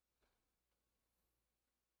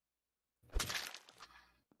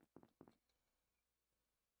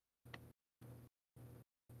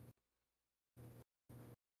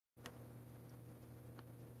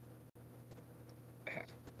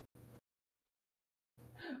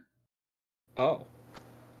 Oh.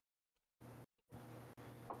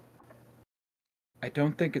 I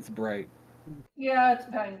don't think it's Bright. Yeah, it's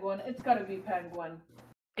Penguin. It's gotta be Penguin.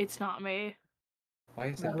 It's not me. Why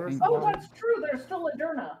is it Penguin? Oh, that's true. There's still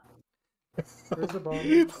Adurna. There's a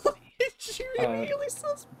body.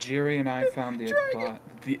 Jiri and I found the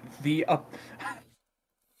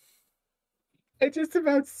I just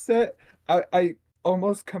about said I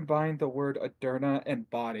almost combined the word Adurna and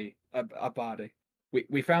body. A body.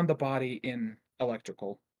 We found the body in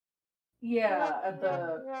electrical. Yeah, at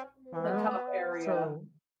the top area. So,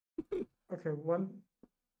 okay,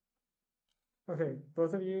 okay,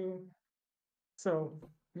 both of you. So,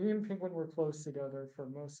 me and Penguin were close together for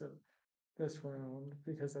most of this round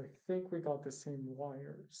because I think we got the same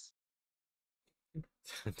wires.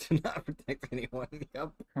 Do not protect anyone.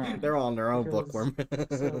 Yep. They're all on their own bookworm.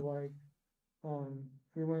 So like,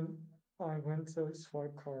 we went. I went to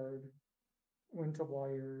swipe card, went to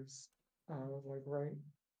wires, like right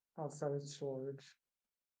outside of storage.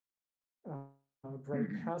 Bright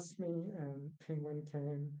passed me, and Penguin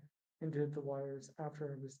came and did the wires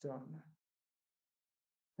after I was done.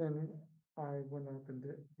 Then I went up and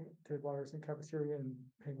did wires in cafeteria, and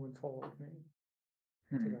Penguin followed me.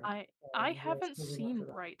 to that. I Yes, haven't moving on seen to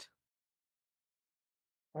that. Bright.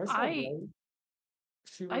 I saw Bright.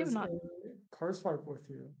 She I have was not. in car swipe with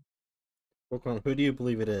you. Bookworm, who do you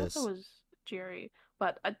believe it I is? thought it was Jerry,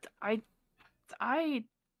 but I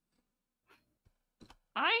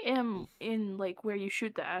am in like where you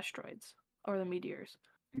shoot the asteroids or the meteors.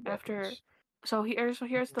 After, so here's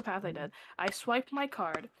the path I did. I swiped my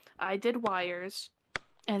card. I did wires,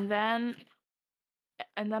 and then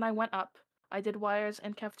I went up. I did wires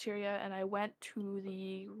in cafeteria, and I went to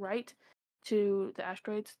the right to the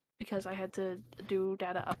asteroids because I had to do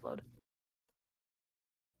data upload.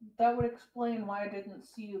 That would explain why I didn't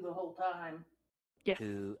see you the whole time. Yeah,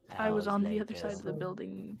 2 I was hours on later. the other side of the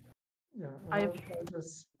building. Yeah, I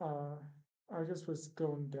I just was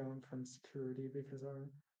going down from security because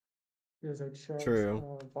I checked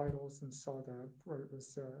True. vitals and saw that Bright was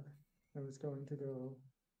dead. I was going to go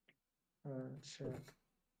check.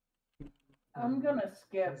 I'm gonna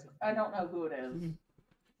skip. I don't know who it is.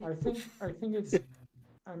 I think it's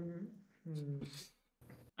I'm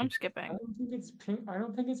I'm skipping. I don't think it's I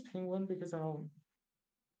don't think it's Penguin because I don't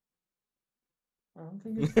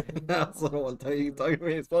think it's Penguin. That's the one time you talking to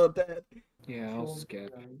me. It's well dead. Yeah, I'll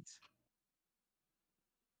skip.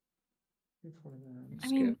 I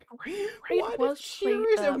mean, Why Bright was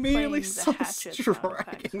Curious immediately playing the Hatchet sound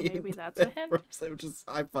effect, so maybe that's a hint. Which is,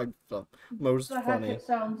 I find the most The funny. Hatchet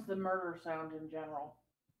sounds the murder sound in general.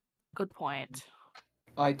 Good point.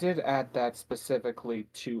 I did add that specifically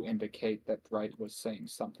to indicate that Bright was saying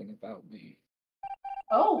something about me.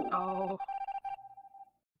 Oh. Oh.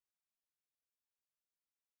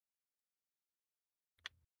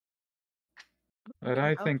 But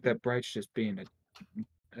I think that Bright's just being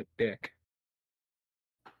a dick.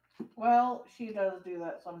 Well, she does do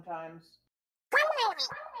that sometimes.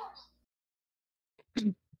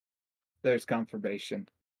 There's confirmation.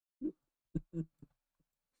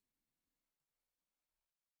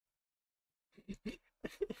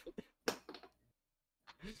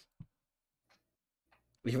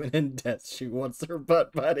 Even in death, she wants her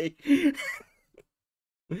butt, buddy.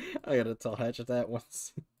 I gotta tell Hatchet that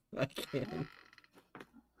once I can.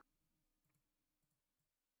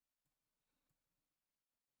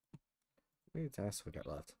 How many tasks we got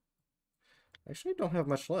left? Actually, don't have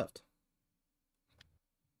much left.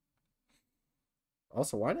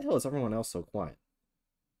 Also, why the hell is everyone else so quiet?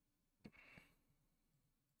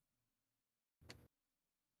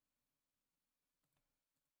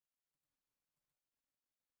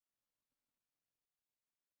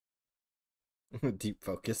 Deep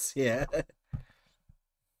focus, yeah.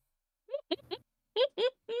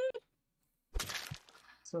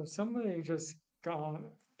 So somebody just got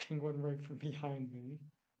Penguin right from behind me.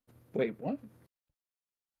 Wait, what?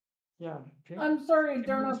 Yeah. I'm sorry,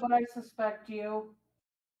 Derna, but I suspect you.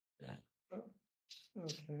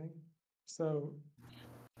 Okay. So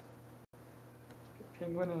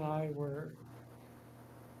Penguin and I were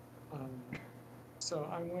so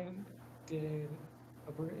I did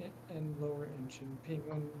upper and lower engine.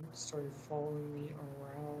 Penguin started following me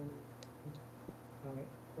around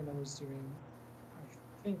when I was doing, I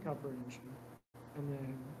think, upper engine, and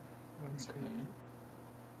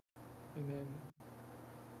then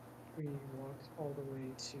we walked all the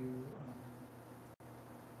way to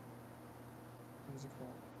what is it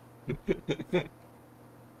called?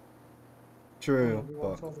 True. We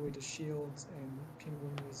walked all the way to Shields, and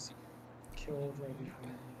Penguin was killed right behind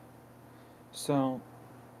me. So,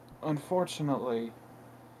 unfortunately,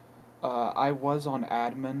 I was on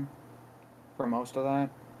admin for most of that,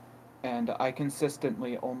 and I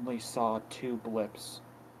consistently only saw 2 blips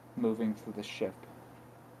moving through the ship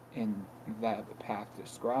in that path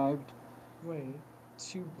described. Wait,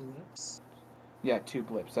 2 blips? Yeah, 2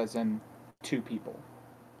 blips, as in 2 people.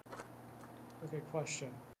 Okay,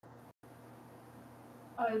 question.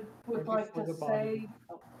 I would like to say...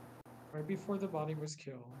 Right before the body was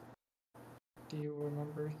killed, do you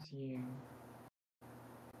remember seeing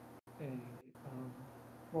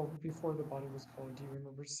well, before the body was cold, do you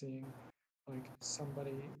remember seeing like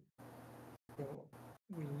somebody go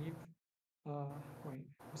leave? Wait,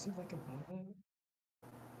 was it like above it?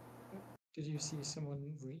 Did you see someone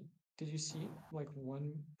leave? Did you see like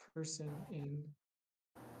one person in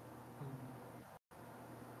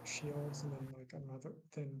shields and then like another,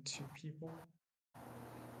 then two people?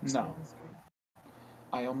 No.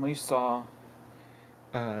 I only saw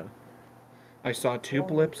I saw two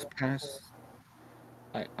blips pass.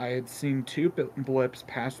 I had seen two blips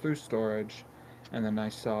pass through storage, and then I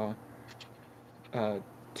saw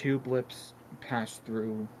two blips pass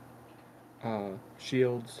through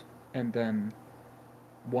shields, and then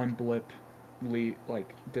one blip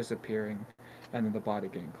disappearing, and then the body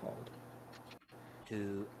getting called.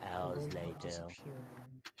 2 hours later.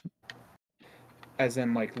 As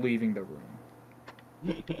in, like, leaving the room.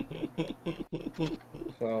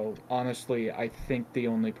 So, honestly, I think the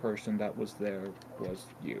only person that was there was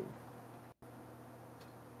you.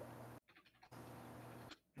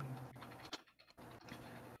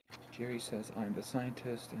 Jerry says, I'm the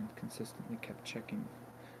scientist and consistently kept checking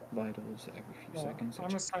vitals every few seconds.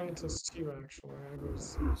 I'm a scientist too, actually.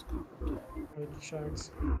 I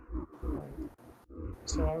checked,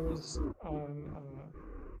 so I was on,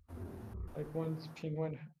 like once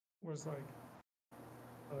Penguin was like,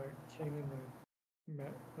 came and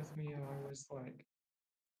met with me, and I was like,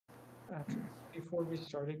 before we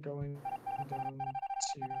started going down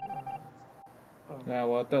to, yeah,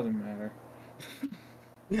 well, it doesn't matter.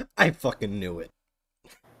 I fucking knew it.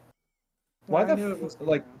 Why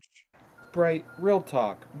Bright, real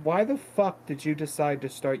talk, why the fuck did you decide to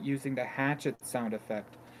start using the Hatchet sound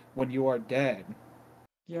effect when you are dead?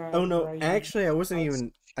 Yeah. Oh no, actually,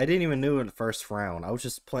 I didn't even know in the first round. I was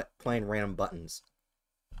just playing random buttons.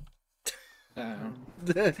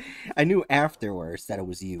 I knew afterwards that it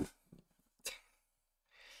was you.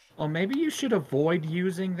 Well, maybe you should avoid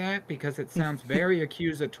using that because it sounds very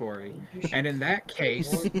accusatory. And in that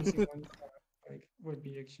case, like would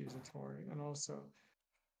be accusatory, and also,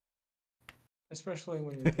 especially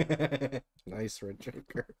when you're dead. Nice, Red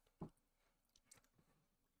Joker.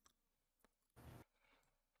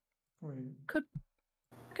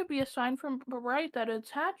 Could be a sign from Bright that it's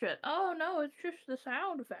Hatchet. Oh no, it's just the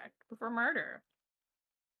sound effect for murder.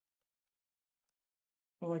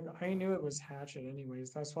 Well, like I knew it was Hatchet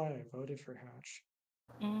anyways. That's why I voted for Hatch.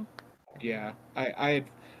 Yeah, I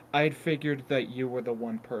had figured that you were the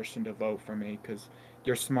one person to vote for me because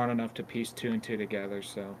you're smart enough to piece two and two together.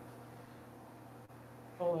 So.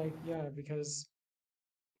 Well, like yeah, because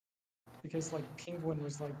like Penguin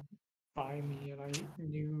was like by me, and I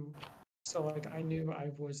knew. So like I knew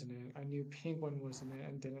I wasn't it. I knew Penguin wasn't it,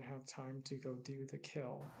 and didn't have time to go do the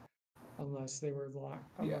kill, unless they were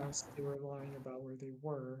lying about where they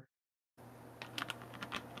were.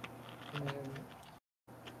 And then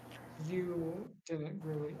you didn't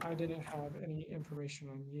really. I didn't have any information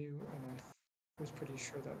on you, and I was pretty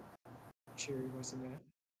sure that Jerry wasn't it.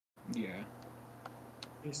 Yeah.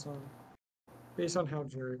 Based on how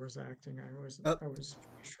Jerry was acting, I was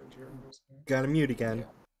pretty sure Jerry wasn't it. Gotta mute again.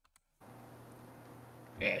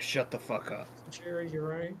 Yeah, shut the fuck up. Jerry, you're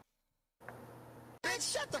right.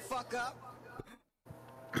 Bitch, shut the fuck up!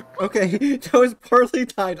 Okay, that was partly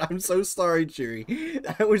tied. I'm so sorry, Jerry.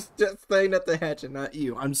 I was just saying at the Hatchet, not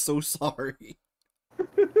you. I'm so sorry.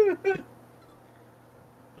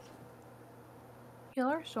 You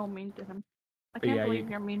are so mean to him. I can't believe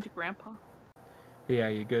you're mean to Grandpa. Yeah,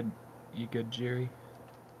 you good? You good, Jerry?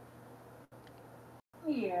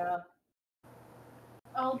 Yeah.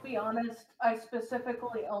 I'll be honest, I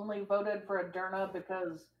specifically only voted for Adurna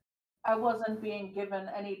because I wasn't being given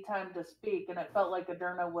any time to speak, and it felt like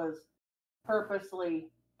Adurna was purposely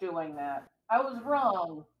doing that. I was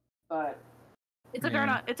wrong, but... It's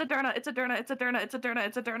Adurna, it's Adurna, it's Adurna, it's Adurna, it's Adurna,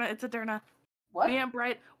 it's Adurna, it's Adurna. What? Me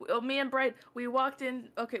and Bright, we walked in,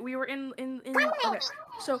 okay, we were in okay,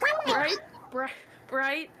 so Bright.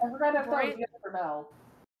 I forgot if that was yes or no.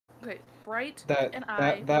 Okay, Bright that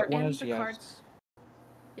were one in is the yes. cards.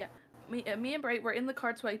 Yeah, me and Bright were in the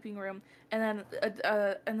card swiping room, and then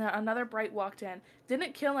another Bright walked in,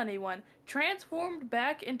 didn't kill anyone, transformed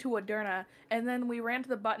back into Adurna, and then we ran to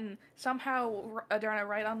the button. Somehow Adurna,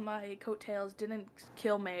 right on my coattails, didn't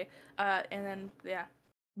kill me, and then yeah.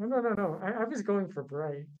 No. I was going for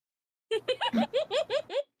Bright.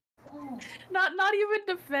 Not even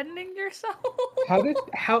defending yourself.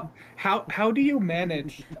 How do you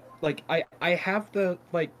manage? Like I have the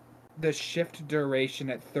shift duration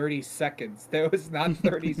at 30 seconds. There was not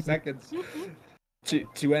 30 seconds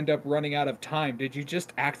to end up running out of time. Did you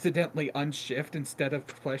just accidentally unshift instead of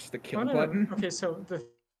push the kill button? Okay, so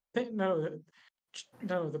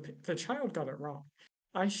no, the child got it wrong.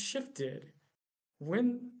 I shifted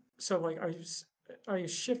when I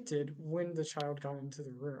shifted when the child got into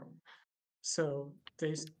the room. So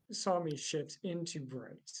they saw me shift into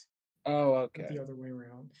Bright, Oh, not okay. the other way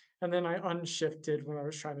around. And then I unshifted when I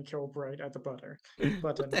was trying to kill Bright at the butter.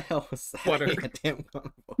 What the hell was that? Butter. I damn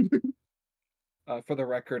For the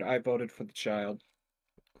record, I voted for the child.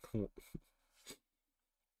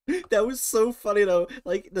 That was so funny though.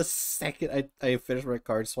 Like the second I finished my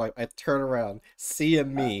card swipe, I turn around, see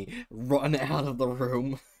me run out of the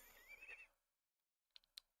room.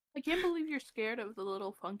 I can't believe you're scared of the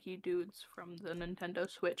little funky dudes from the Nintendo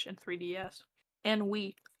Switch and 3DS and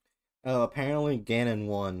Wii. Oh, apparently Ganon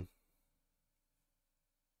won.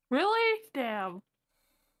 Really? Damn.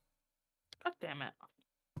 God damn it.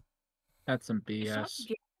 That's some It's not BS.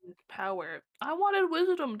 Ganon's power. I wanted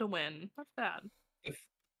Wisdom to win. That's bad.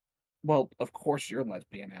 Well, of course you're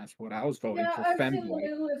lesbian ass. What I was voting Yeah, for I've seen the femboy.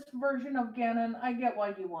 newest version of Ganon. I get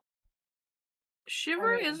why you want.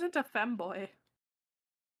 Shiver I mean- isn't a femboy.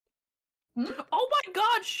 Hmm? Oh my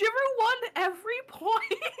god, Shiver won every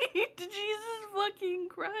point! Jesus fucking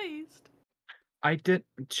Christ. I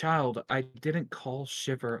didn't call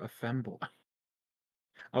Shiver a femboy.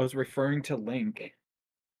 I was referring to Link.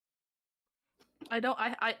 I don't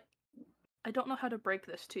know how to break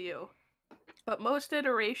this to you. But most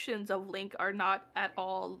iterations of Link are not at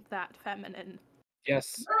all that feminine.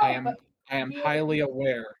 Yes, No, I am but he- highly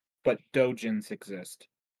aware, but dojins exist.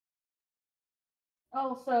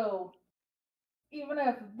 Also, even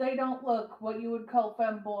if they don't look what you would call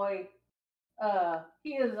femboy,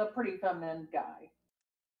 he is a pretty feminine guy.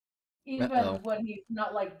 Even Uh-oh. when he's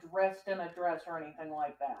not like dressed in a dress or anything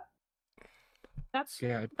like that. That's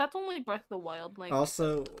only Breath of the Wild Link.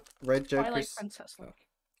 Also, Red Joker. Twilight Princess Link.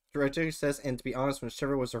 Red Joker says, and to be honest, when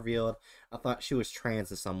Shiver was revealed, I thought she was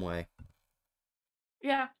trans in some way.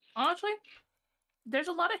 Yeah, honestly, there's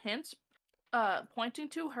a lot of hints pointing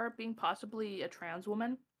to her being possibly a trans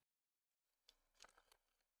woman.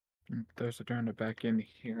 There's a Derna back in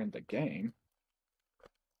here in the game.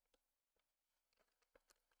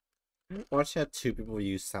 Watch how 2 people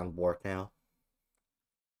use soundboard now.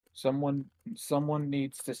 Someone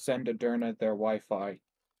needs to send Aderna their Wi-Fi.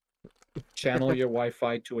 Channel your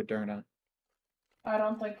Wi-Fi to Aderna. I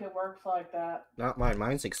don't think it works like that. Not mine.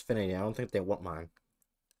 Mine's Xfinity. I don't think they want mine.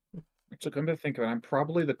 So come to think of it, I'm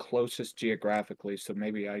probably the closest geographically, so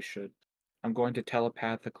maybe I should. I'm going to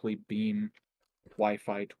telepathically beam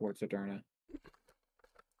Wi-Fi towards Aderna.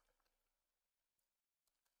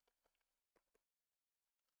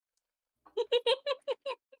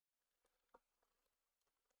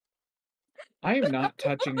 I am not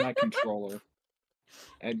touching my controller.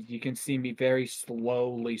 And you can see me very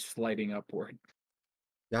slowly sliding upward.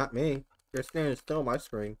 Not me. You're standing still on my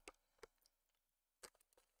screen.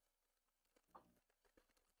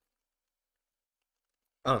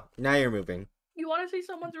 Oh, now you're moving. You want to see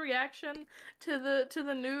someone's reaction to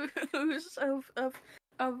the news of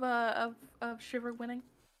Shiver winning?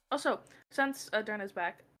 Also, since Aderna's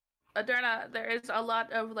back, Aderna, there is a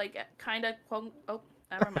lot of like kind of quote. Oh,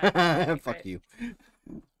 never mind. Fuck you.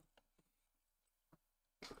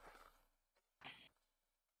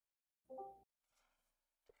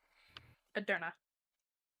 Aderna.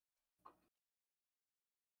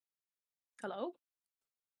 Hello.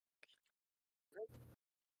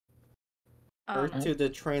 Earth to the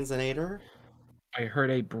Transinator. I heard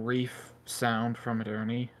a brief sound from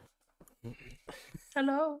Aderna.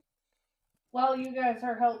 Hello. While you guys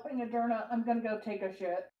are helping Aderna, I'm gonna go take a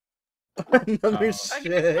shit. Another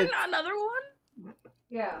shit. Another one?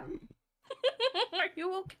 Yeah. Are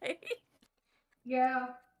you okay? Yeah.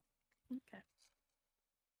 Okay.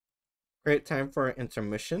 Great time for an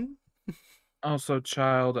intermission. Also,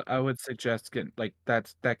 child, I would suggest getting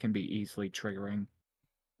that can be easily triggering.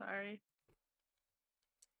 Sorry.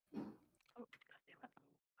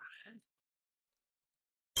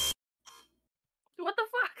 Oh, what the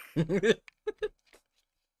fuck?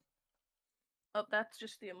 Oh, that's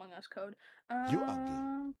just the Among Us code. You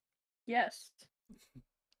ugly. Yes.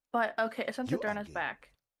 But okay, since You Aderna's ugly. back,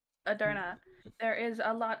 Aderna, there is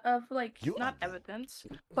a lot of like You not ugly. evidence,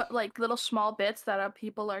 but like little small bits that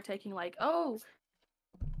people are taking like, oh,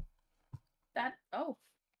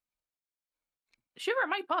 Shiver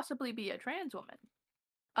might possibly be a trans woman.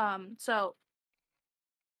 So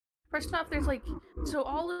first off, there's like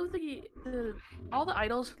all of all the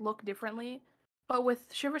idols look differently, but with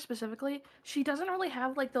Shiver specifically, she doesn't really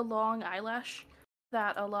have like the long eyelash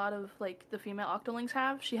that a lot of like the female Octolings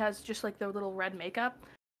have. She has just like the little red makeup.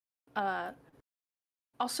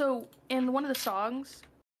 Also in one of the songs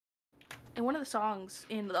in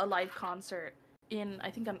a live concert, in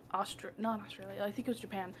I think on not Australia, I think it was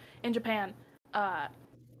Japan. In Japan,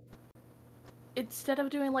 instead of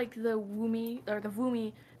doing like the woomy or the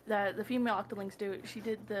voomy that the female octolings do, she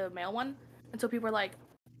did the male one, and so people are like,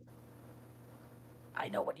 "I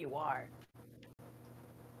know what you are,"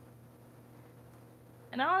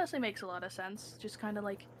 and that honestly makes a lot of sense. Just kind of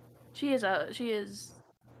like, she is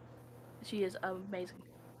amazing.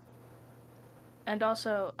 And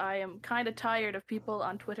also, I am kind of tired of people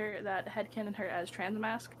on Twitter that headcanon her as trans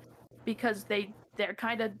mask, because they're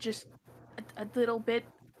kind of just a little bit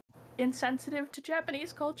insensitive to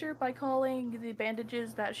Japanese culture by calling the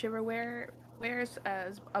bandages that Shiver wears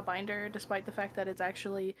as a binder, despite the fact that it's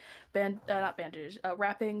actually not bandages,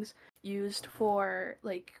 wrappings used for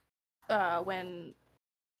like when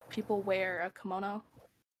people wear a kimono.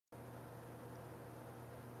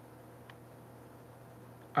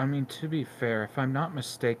 I mean, to be fair, if I'm not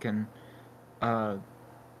mistaken,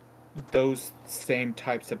 those same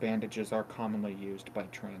types of bandages are commonly used by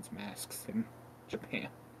trans masks in Japan.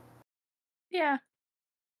 Yeah.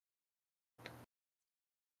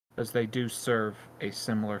 As they do serve a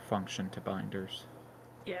similar function to binders.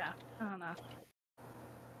 Yeah, I don't know.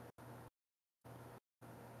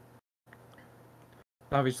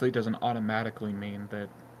 Obviously doesn't automatically mean that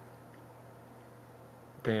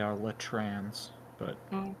they are trans, but...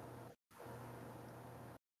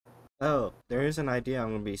 Oh, there is an idea I'm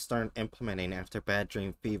going to be starting implementing after Bad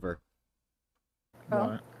Dream Fever.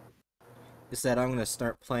 What? Is that I'm going to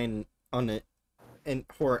start playing on the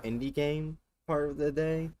horror indie game part of the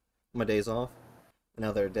day. My days off. And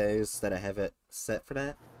other days that I have it set for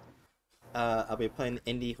that. I'll be playing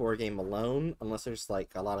the indie horror game alone, unless there's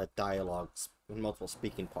like a lot of dialogues and multiple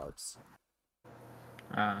speaking parts.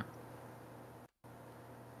 I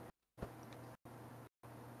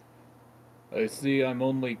see I'm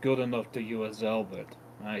only good enough to you as Albert.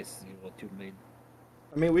 I see what you mean.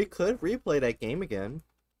 I mean, we could replay that game again.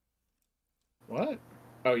 What?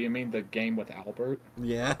 Oh, you mean the game with Albert?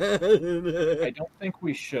 Yeah. I don't think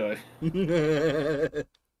we should.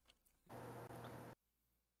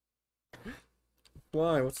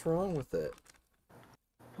 Why? What's wrong with it?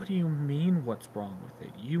 What do you mean, what's wrong with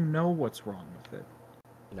it? You know what's wrong with it.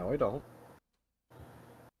 No, I don't.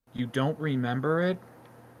 You don't remember it?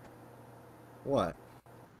 What?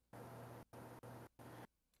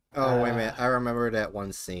 Oh, wait a minute. I remember that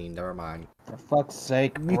one scene. Never mind. For fuck's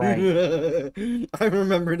sake, right. I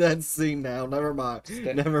remember that scene now. Never mind.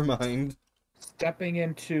 Never mind. Stepping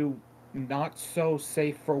into not so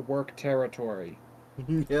safe for work territory.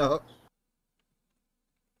 Yep.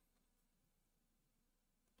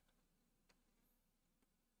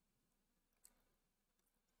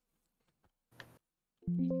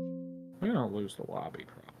 We're gonna lose the lobby,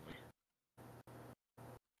 probably.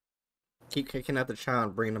 Keep kicking out the child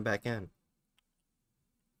and bringing them back in.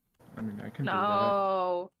 I mean, I can do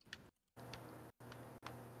that.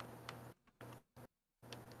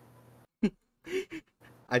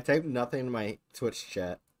 I typed nothing in my Twitch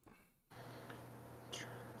chat.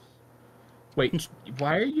 Wait,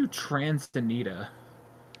 why are you trans Anita?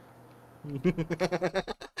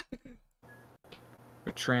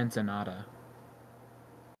 Or trans Anata?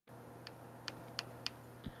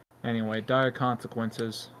 Anyway, dire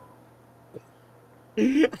consequences.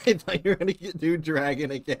 I thought you were gonna do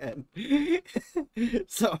Dragon again.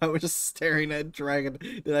 So I was just staring at Dragon.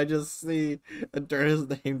 Did I just see Aderna's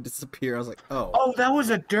name disappear? I was like, oh. Oh, that was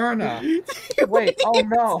Aderna! Wait, oh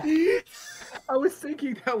no! I was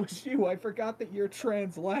thinking that was you. I forgot that you're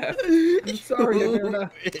trans left. I'm sorry, Aderna.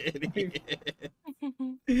 You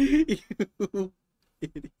idiot.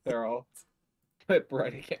 They're all flip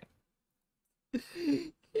right again.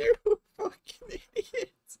 You fucking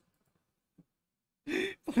idiot.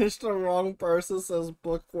 Push the wrong person, says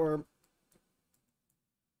Bookworm.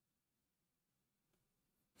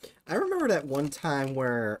 I remember that one time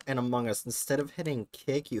where in Among Us, instead of hitting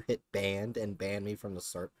kick, you hit banned and banned me from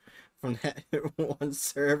the from that one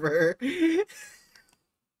server.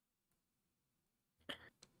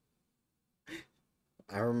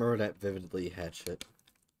 I remember that vividly, Hatchet.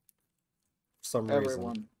 For some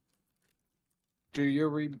reason. Do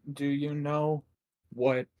you know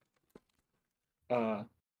what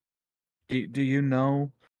do you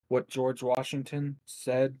know what George Washington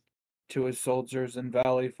said to his soldiers in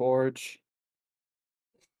Valley Forge?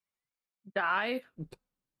 Die?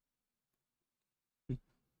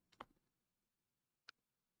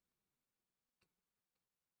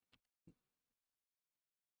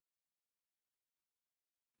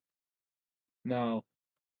 No.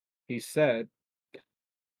 He said,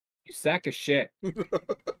 "You sack of shit."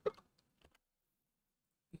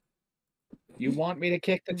 You want me to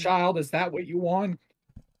kick the child? Is that what you want?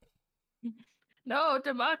 No,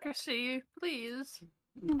 democracy, please.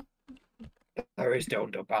 There is no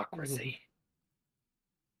democracy.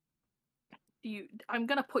 I'm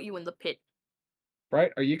gonna put you in the pit.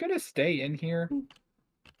 Right? Are you gonna stay in here?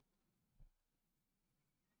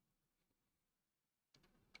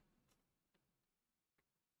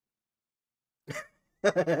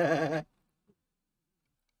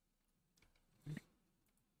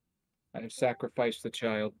 I have sacrificed the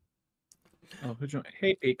child. Oh, who joined?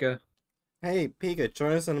 Hey, Pika. Hey, Pika,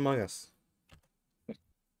 join us in Among Us.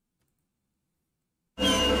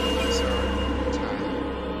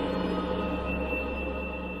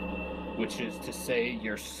 Which is to say,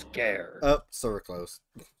 you're scared. Oh, so we're close.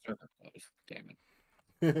 Damn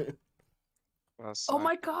it. Oh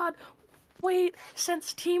my god! Wait,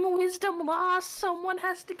 since Team Wisdom lost, someone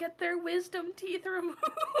has to get their wisdom teeth removed.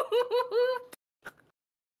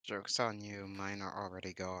 Joke's on you, mine are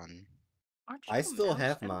already gone. Aren't you I a still mouse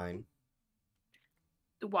have now? mine.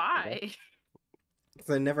 Why? Because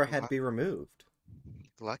they never had to be removed.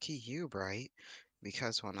 Lucky you, Bright.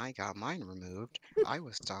 Because when I got mine removed, I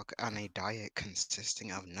was stuck on a diet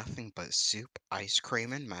consisting of nothing but soup, ice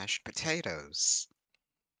cream, and mashed potatoes.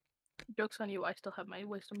 Joke's on you, I still have my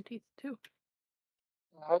wisdom teeth too.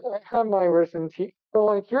 I have my wisdom teeth. But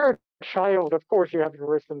like, you're a child, of course you have your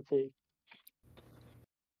wisdom teeth.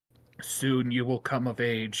 Soon you will come of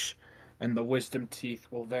age, and the wisdom teeth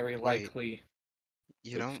will very likely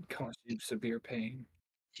cause you severe pain.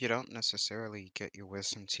 You don't necessarily get your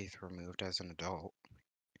wisdom teeth removed as an adult.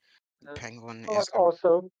 Penguin But is like,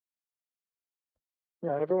 also,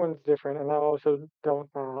 yeah, everyone's different, and I also don't.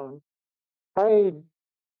 I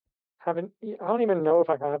haven't. I don't even know if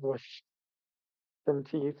I have wisdom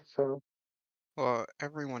teeth. So Well,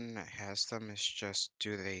 everyone that has them is just,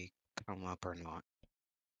 do they come up or not?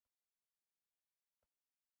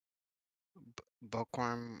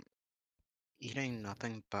 Bookworm, eating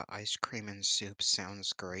nothing but ice cream and soup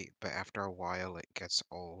sounds great, but after a while it gets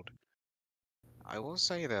old. I will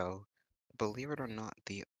say though, believe it or not,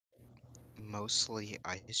 the mostly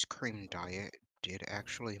ice cream diet did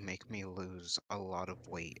actually make me lose a lot of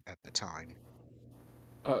weight at the time.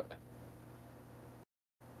 That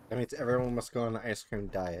means everyone must go on an ice cream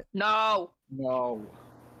diet. No! No.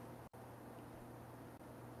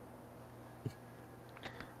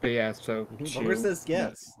 But yeah, so Booker says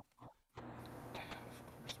yes.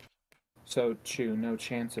 So, Chew, no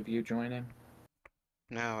chance of you joining?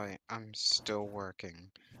 No, I'm still working.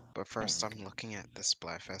 But first I'm looking at the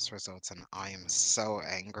Splatfest results and I am so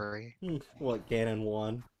angry. What, Ganon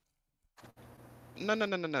won?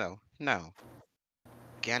 No.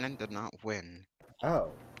 Ganon did not win.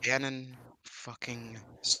 Oh. Ganon fucking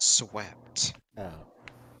swept. Oh.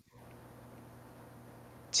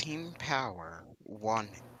 Team Power won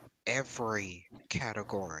every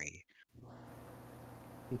category.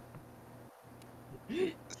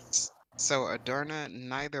 So, Adorna,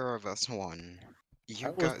 neither of us won.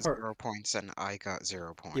 You got 0 points and I got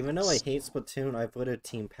 0 points. Even though I hate Splatoon, I voted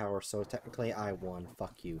Team Power, so technically I won.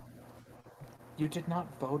 Fuck you. You did not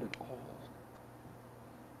vote at all.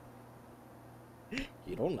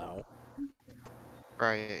 You don't know.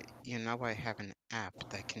 Right, you know I have an app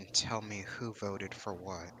that can tell me who voted for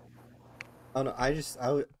what. Oh no, I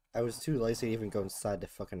was too lazy to even go inside the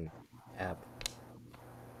fucking app.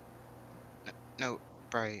 No,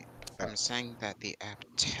 right, I'm saying that the app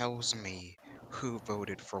tells me who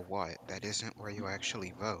voted for what. That isn't where you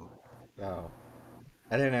actually vote. Oh.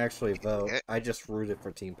 I didn't actually vote. I just rooted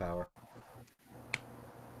for Team Power.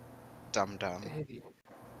 Dum.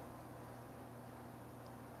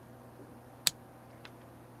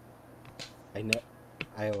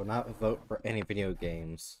 I will not vote for any video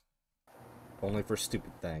games. Only for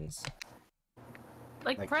stupid things.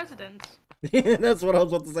 Like presidents. That's what I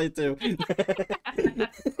was about to say too.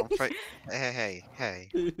 Hey,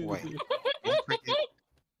 wait.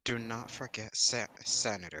 Do not forget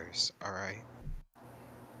senators, alright?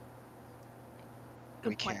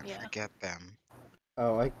 We can't forget them.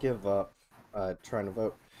 Oh, I give up trying to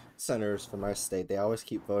vote senators for my state. They always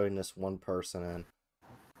keep voting this one person in.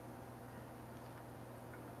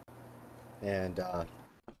 And, if I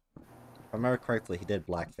remember correctly, he did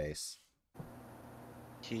blackface.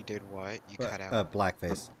 He did what? You cut out?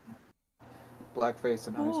 Blackface. Blackface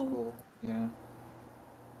in high school, yeah.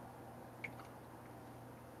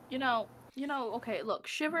 You know, okay, look,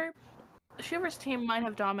 Shiver's team might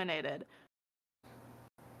have dominated.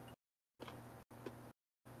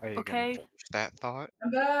 Are you okay. gonna finish that thought? I'm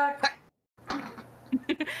back.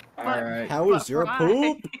 Alright. How was your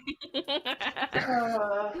poop?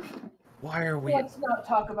 Why are we? Let's not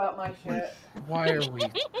talk about my shit. Why are we?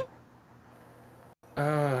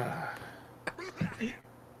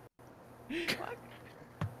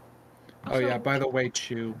 Oh yeah, by the way,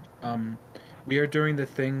 Chew, we are doing the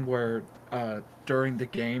thing where during the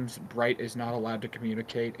games, Bright is not allowed to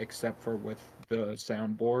communicate except for with the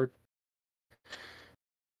soundboard.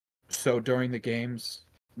 So during the games,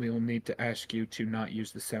 we will need to ask you to not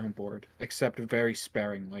use the soundboard, except very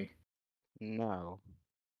sparingly. No.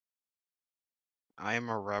 I am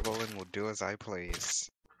a rebel and will do as I please.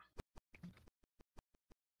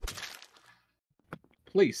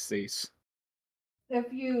 Please cease.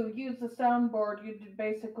 If you use the soundboard, you'd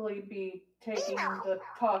basically be taking the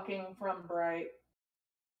talking from Bright.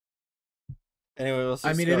 Anyway, let's I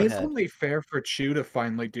just mean, go it is ahead. only fair for Chew to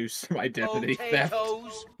finally do some identity theft.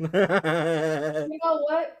 You know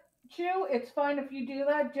what, Chew? It's fine if you do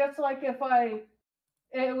that. Just like it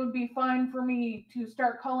would be fine for me to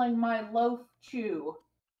start calling my loaf Chew.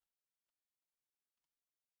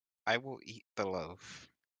 I will eat the loaf.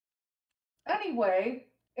 Anyway,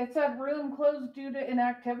 it said room closed due to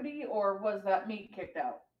inactivity, or was that me kicked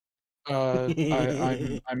out?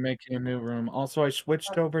 I'm making a new room. Also, I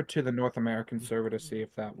switched over to the North American server to see if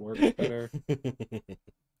that works better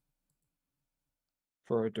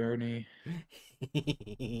for a journey.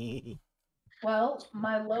 Well,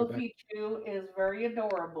 my loafy Chew is very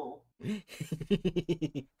adorable.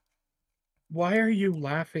 Why are you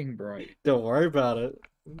laughing, Bright? Don't worry about it.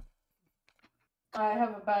 I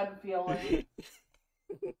have a bad feeling.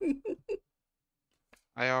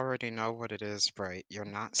 I already know what it is, Bright. You're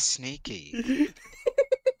not sneaky.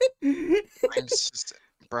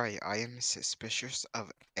 Bright, I am suspicious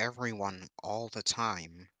of everyone all the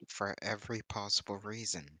time, for every possible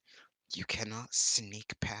reason. You cannot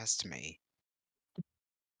sneak past me.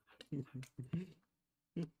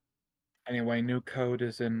 Anyway, new code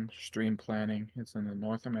is in stream planning. It's in the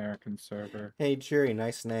North American server. Hey, Jury,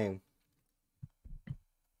 nice name.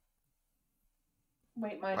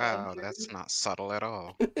 Wait, my Wow, name? that's not subtle at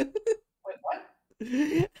all. Wait, what?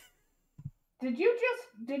 Did you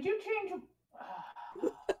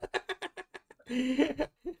change?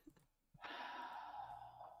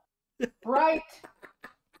 Bright.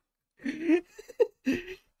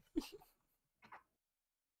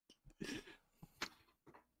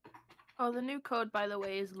 Oh, the new code, by the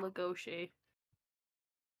way, is Legoshi.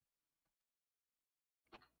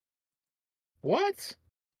 What?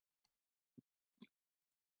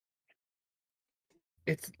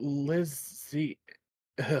 It's Lizzie.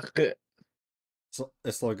 It's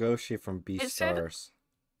Legoshi from Beastars.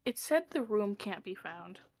 It said the room can't be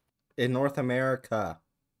found. In North America.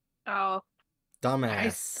 Oh.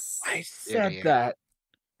 Dumbass. I said that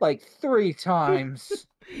like 3 times.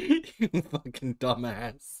 You fucking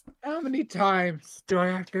dumbass. How many times do I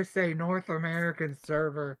have to say North American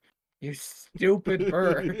server? You stupid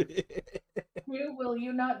bird. Will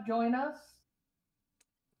you not join us?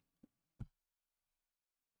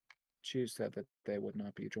 Chu said that they would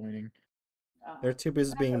not be joining. They're too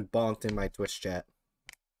busy being bonked in my Twitch chat.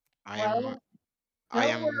 I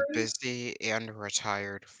am busy and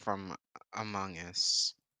retired from Among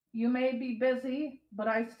Us. You may be busy, but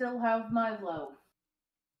I still have my loaf.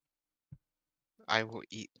 I will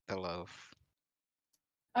eat the loaf.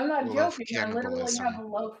 I'm not Loaf joking. I literally have a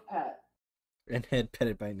cannibalism. loaf pet. And head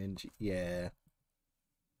petted by Ninja. Yeah.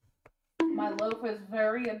 My loaf is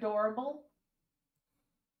very adorable.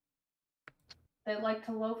 They like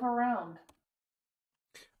to loaf around.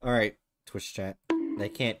 Alright, Twitch chat. They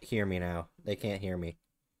can't hear me now. They can't hear me.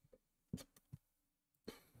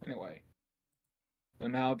 Anyway. So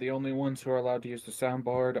now the only ones who are allowed to use the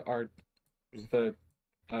soundboard are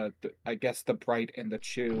I guess the Bright and the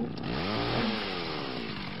Chew.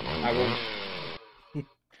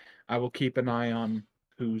 I will keep an eye on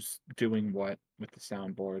who's doing what with the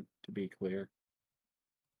soundboard, to be clear.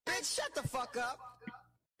 Bitch, shut the fuck up!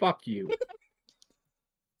 Fuck you.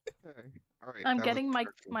 Okay. All right, I'm that getting was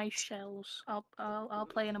my shells. I'll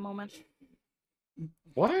play in a moment.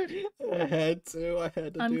 What? I had to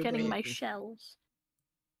I'm do getting that. my shells.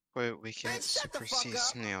 Wait, we can Super C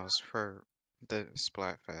snails for the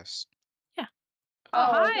Splatfest. Yeah. Oh,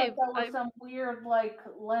 I hi. thought that was some weird, like,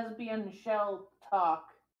 lesbian shell talk.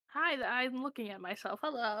 Hi, I'm looking at myself.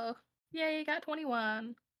 Hello. Yay, got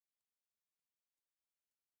 21.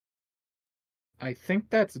 I think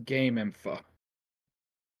that's game info.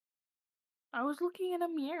 I was looking in a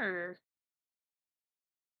mirror.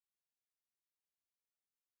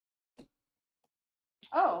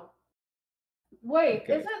 Oh. Wait,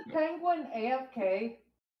 Okay. isn't Penguin AFK?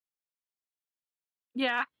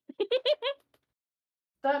 Yeah.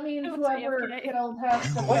 That means Don't whoever AFK. killed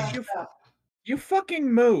has to What back up. you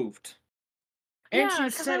fucking moved. And Yeah, you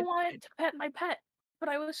because I said wanted to pet my pet, but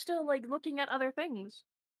I was still like looking at other things.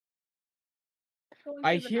 Going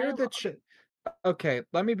I through the hear the dialogue. Okay,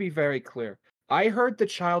 let me be very clear. I heard the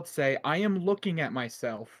child say, "I am looking at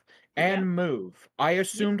myself," Yeah. and move. I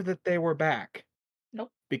assumed that they were back.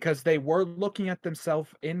 Nope. Because they were looking at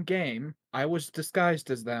themselves in game. I was disguised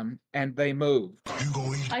as them, and they moved.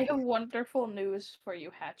 I have wonderful news for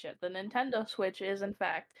you, Hatchet. The Nintendo Switch is, in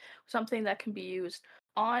fact, something that can be used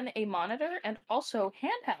on a monitor and also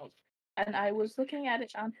handheld. And I was looking at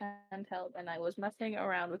it on handheld, and I was messing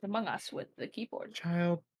around with Among Us with the keyboard.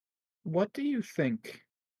 Child, what do you think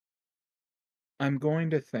I'm going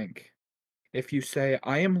to think if you say,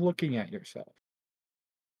 "I am looking at yourself"?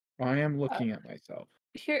 I am looking at myself.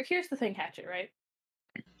 Here's the thing, Hatchet, right?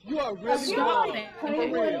 You are I really feel wrong. like For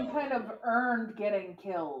Penguin real. kind of earned getting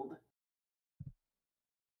killed.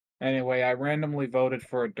 Anyway, I randomly voted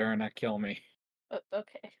for a Derna kill me.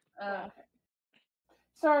 Okay. Wow.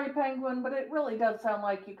 Sorry, Penguin, but it really does sound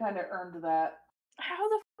like you kind of earned that. How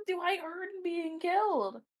the fuck do I earn being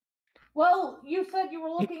killed? Well, you said you were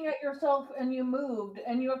looking at yourself and you moved,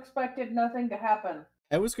 and you expected nothing to happen.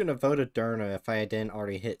 I was gonna vote a Derna if I didn't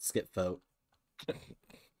already hit skip vote.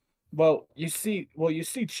 Well, you see,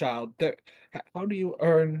 child. How do you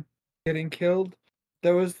earn getting killed?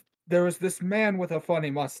 There was this man with a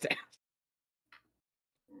funny mustache.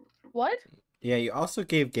 What? Yeah, you also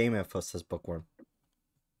gave game info, says Bookworm.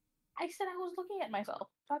 I said I was looking at myself.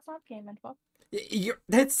 That's not game info.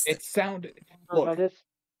 That's. It sounded. No, Look, that is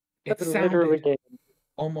it literally sounded game.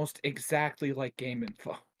 almost exactly like game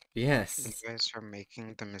info. Yes. You guys are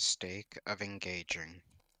making the mistake of engaging.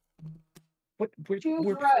 What Choose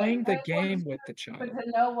we're right. playing the Penguin's game with the too child. stupid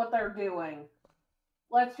to know what they're doing.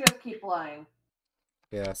 Let's just keep playing.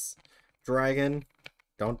 Yes. Dragon,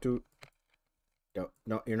 don't.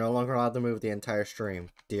 No, you're no longer allowed to move the entire stream.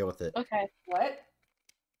 Deal with it. Okay. What?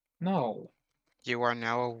 No. You are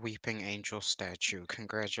now a weeping angel statue.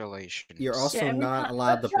 Congratulations. You're also every not time-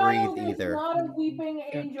 allowed A to breathe child is either. not a weeping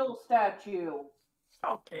angel statue.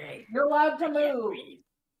 Okay. You're allowed to I can't move. breathe.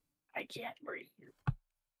 I can't breathe.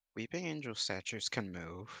 Weeping angel statues can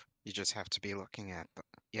move. You just have to be looking at them.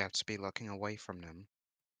 You have to be looking away from them.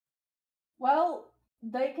 Well,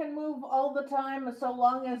 they can move all the time so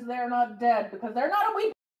long as they're not dead, because they're not a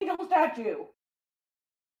weeping angel statue.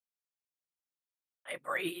 I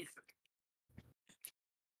breathe.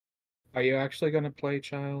 Are you actually gonna play,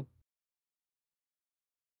 child?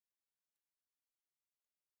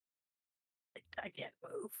 I can't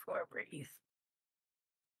move or breathe.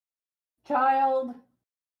 Child.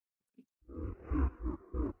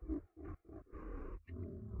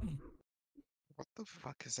 What the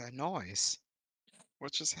fuck is that noise?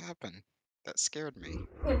 What just happened? That scared me.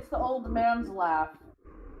 It's the old man's laugh.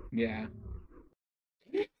 Yeah.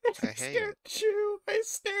 I hate it. you. I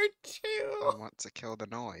scared you. I want to kill the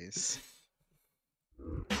noise.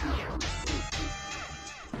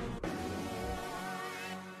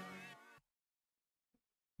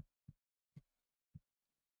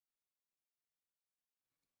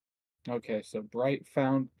 Okay, so Bright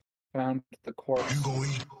found the corpse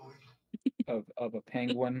of a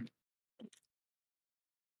penguin.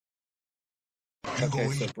 Okay,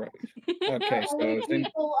 so Bright. Okay, The so only it's in.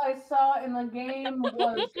 people I saw in the game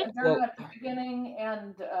was Adurna at the beginning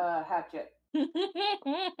and Hatchet.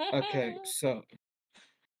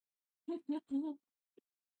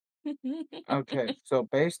 Okay, so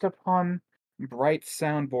based upon Bright's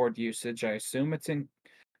soundboard usage, I assume it's in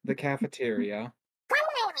the cafeteria.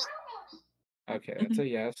 Okay, that's a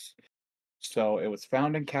yes. So it was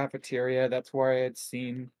found in cafeteria. That's where I had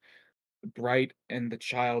seen Bright and the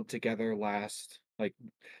child together last. Like,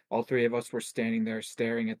 all three of us were standing there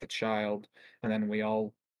staring at the child, and then we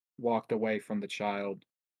all walked away from the child.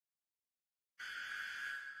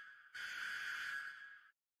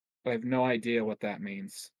 I have no idea what that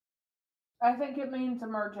means, I think it means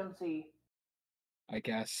emergency. I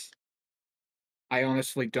guess. I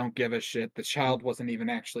honestly don't give a shit. The child wasn't even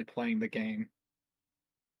actually playing the game.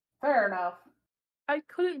 Fair enough. I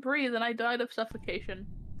couldn't breathe and I died of suffocation.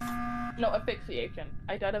 No, asphyxiation.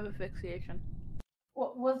 I died of asphyxiation.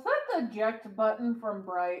 Was that the eject button from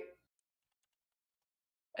Bright?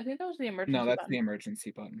 I think that was the emergency No, that's button. the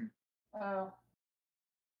emergency button. Oh.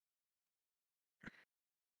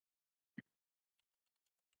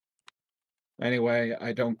 Anyway,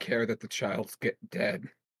 I don't care that the child's dead.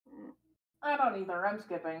 I don't either. I'm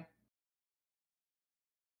skipping.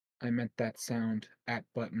 I meant that sound at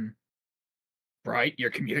button. Bright,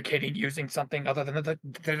 you're communicating using something other than the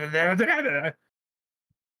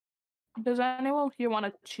Does anyone here want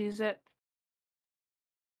to cheese it?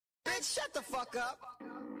 Bitch, shut the fuck up.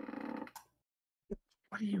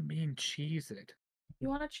 What do you mean cheese it? You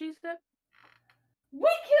want to cheese it? We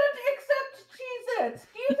can't accept Cheez-Its!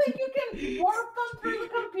 Do you think you can warp them through the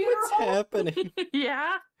computer What's hole? happening?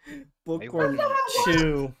 Yeah. Bookworm wouldn't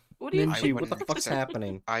Chew. What do you Ninja, what wouldn't the fuck's accept-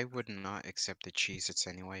 happening? I would not accept the Cheez-Its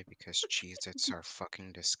anyway because Cheez-Its are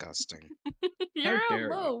fucking disgusting. You're dare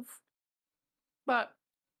you. aloof. But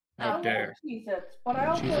How I dare. love Cheez-Its, but I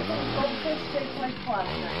also Cheez-It. think goldfish taste like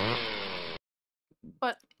plastic.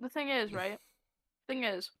 But the thing is, right? Thing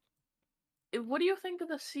is, what do you think of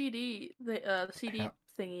the CD? The CD How-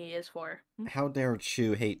 thingy is for? How dare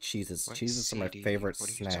Chew hate Cheez-Its? What Cheez-Its are my CD? favorite What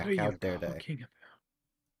are you snack. talking How about? dare they? Talking about?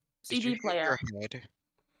 Did you CD hit player. your head?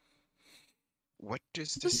 What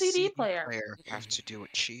does The the CD CD player. player have to do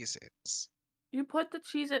with Cheez-Its? You put the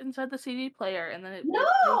cheese it inside the CD player, and then it.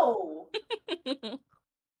 No! Jesus,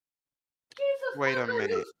 Wait a Fuck, are you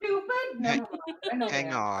minute. stupid? Never mind. I know the Hang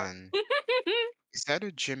answer. on. Is that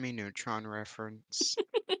a Jimmy Neutron reference?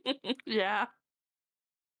 Yeah.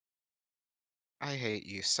 I hate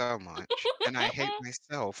you so much, and I hate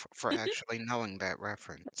myself for actually knowing that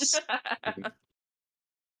reference.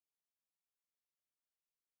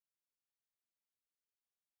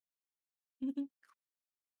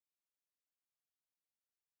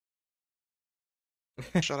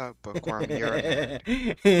 Shut up, Bookworm. You're a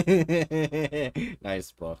nerd.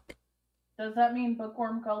 Nice book. Does that mean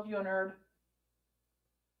Bookworm called you a nerd?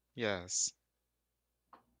 Yes.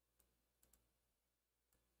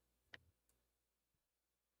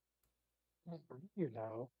 You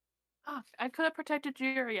know. Oh, I could have protected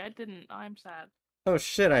Jerry. I didn't. I'm sad. Oh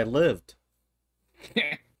shit, I lived.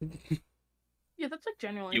 Yeah, that's like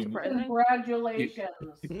genuinely You- surprising. Congratulations.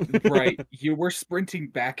 Right, you were sprinting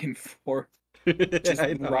back and forth, just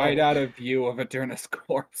I know. right out of view of Aderna's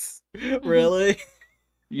corpse. Really?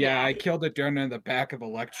 Yeah, I killed Aderna in the back of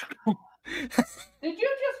electrical. Did you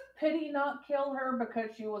just pity not kill her because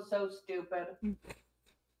she was so stupid?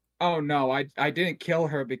 Oh no, I didn't kill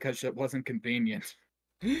her because it wasn't convenient.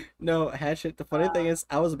 No, Hatchet, the funny thing is,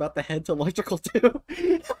 I was about to head to electrical too.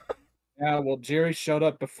 Yeah, well, Jerry showed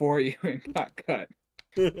up before you and got cut.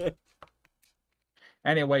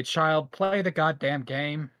 Anyway, child, play the goddamn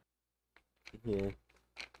game. Yeah.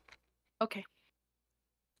 Okay.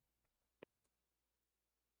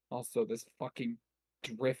 Also, this fucking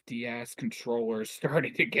drifty ass controller is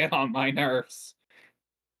starting to get on my nerves.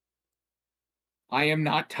 I am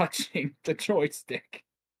not touching the joystick.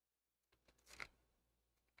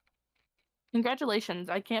 Congratulations.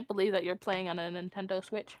 I can't believe that you're playing on a Nintendo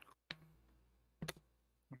Switch.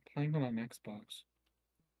 I'm playing on an Xbox.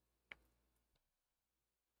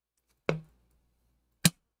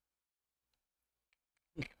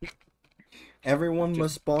 Everyone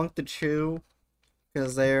must bonk the chew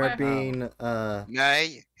because they are Wow. being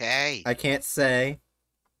Hey. I can't say.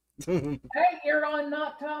 Hey, you're on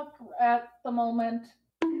not talk at the moment.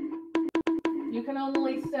 You can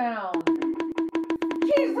only sound.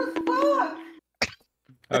 Jesus fuck!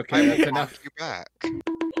 Okay, that's enough. You back.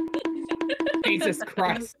 Jesus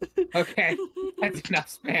Christ. Okay, that's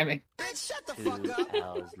enough spamming. Bitch, shut the 2 fuck up.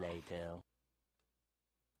 hours later.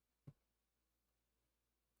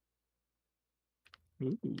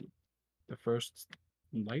 Ooh, the first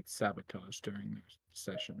light sabotage during the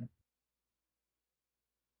session.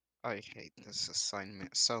 I hate this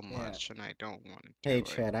assignment so much, and I don't want to do Hey it.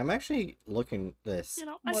 Chad, I'm actually looking this You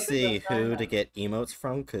know, to I What see does that who to matter? get emotes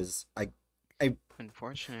from because I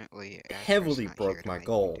Unfortunately, Asher's heavily not broke here to my make me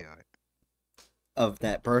goal. do it. Of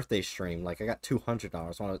that birthday stream. Like I got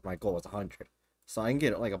 $200. My goal was 100, so I can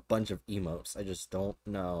get like a bunch of emotes. I just don't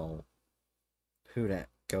know who to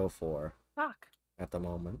go for Fuck. at the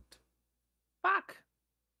moment. Fuck.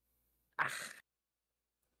 Ah.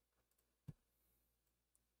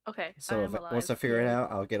 Okay. So am once I alive. figure it Yay.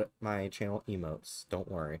 out, I'll get my channel emotes.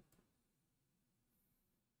 Don't worry.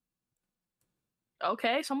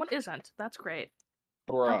 Okay, someone isn't. That's great.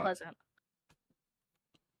 How Bruh. pleasant.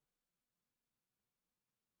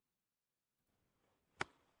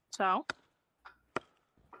 So?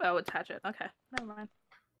 Oh, it's Hatchet. Okay, never mind.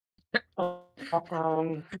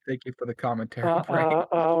 Thank you for the commentary, Bray.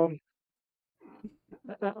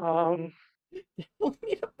 You'll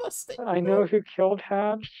need a bust I know who killed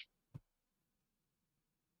Hatch.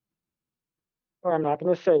 Or I'm not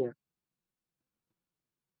going to say it.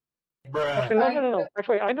 Actually, no.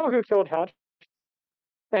 Actually, I know who killed Hatch.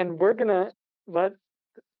 And we're going to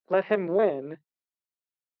let him win.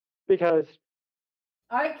 Because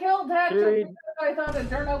I killed Hatchet Jerry- because I thought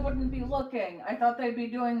Aderna wouldn't be looking. I thought they'd be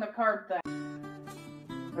doing the card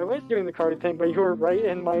thing. I was doing the card thing, but you were right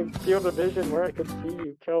in my field of vision where I could see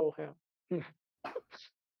you kill him.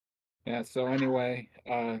 Yeah, so anyway,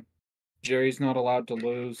 Jerry's not allowed to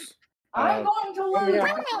lose. I'm going to lose yeah.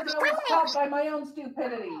 because I was caught by my own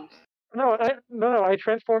stupidity. No, I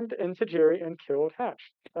transformed into Jerry and killed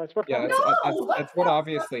Hatch. That's what Yeah, happened. that's what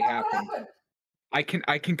obviously happened. I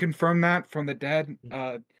can confirm that from the dead.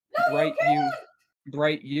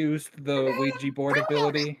 Bright used the Ouija board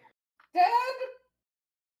ability. Dead?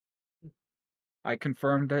 I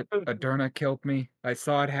confirmed it. Aderna killed me. I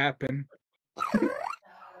saw it happen. Don't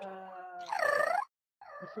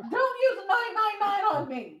use 999 on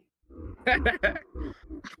me.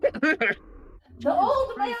 The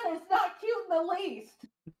old man is not cute in the least.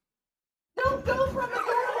 Don't go from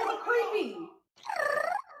adorable to creepy.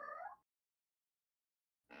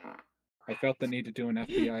 I felt the need to do an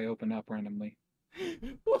FBI open up randomly.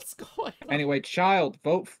 What's going on? Anyway, child,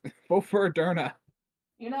 vote for Aderna.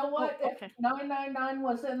 You know what? If 999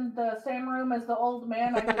 was in the same room as the old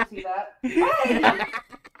man, I could see that. Hey!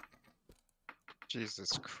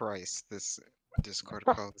 Jesus Christ, this Discord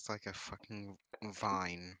call is like a fucking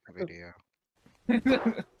Vine video.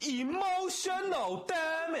 Emotional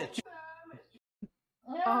damage.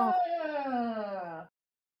 Yeah.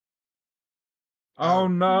 Oh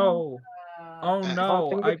no! Oh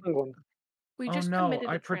no! We just committed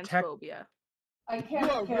a transphobia. I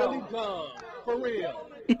can't kill. For real.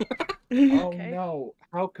 Oh no!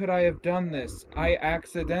 How could I have done this? I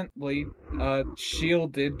accidentally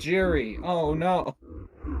shielded Jerry. Oh no!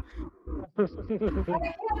 I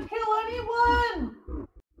can't kill anyone.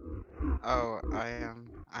 Oh, I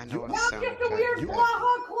know a Now sound get the effect. weird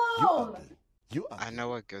Blaha clone. I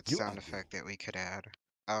know a good sound effect that we could add.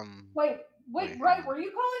 Wait, right? Were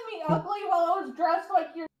you calling me ugly while I was dressed like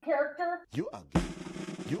your character? You ugly.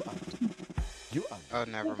 You ugly. You ugly. Oh,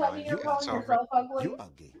 never Tell me mind. you're calling yourself ugly. You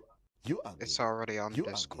ugly. You ugly. It's already on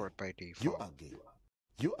Discord by default. You ugly.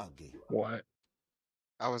 You ugly. What?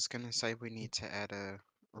 I was gonna say we need to add a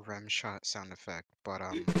REM shot sound effect, but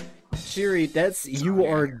Shiri, that's you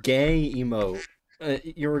are gay emote.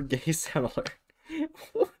 You're a gay settler.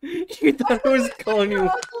 You thought I was calling you?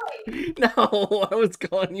 No, I was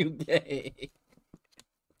calling you gay.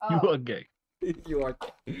 You are gay. You are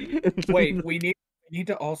gay. Wait, we need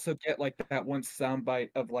to also get like that one soundbite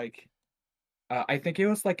of like, I think it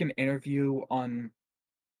was like an interview on.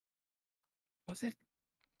 Was it?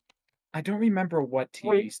 I don't remember what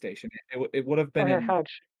TV station. It would have been in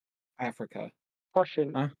Hatch. Africa.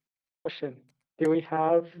 Question. Huh? Question. Do we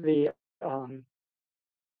have the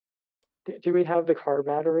Do we have the car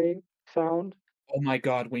battery sound? Oh my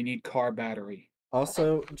god, we need car battery.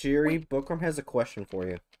 Also, Jiri, Bookworm has a question for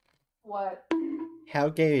you. What? How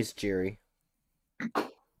gay is Jiri?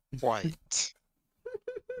 White.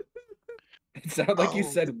 It sounded like you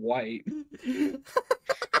said white.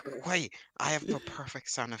 Wait, I have the perfect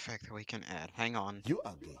sound effect that we can add. Hang on. You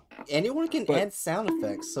ugly. Anyone can add sound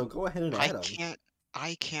effects, so go ahead and add them.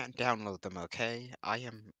 I can't download them, okay? I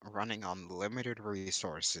am running on limited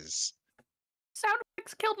resources. Sound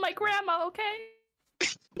effects killed my grandma, okay?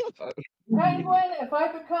 Penguin, if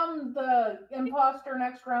I become the imposter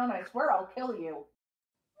next round, I swear I'll kill you.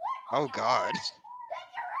 Oh god.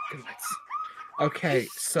 Okay,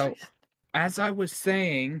 so as I was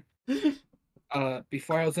saying,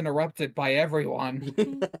 before I was interrupted by everyone,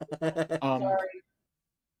 Sorry.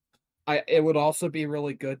 It would also be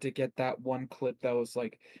really good to get that one clip that was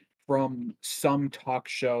like from some talk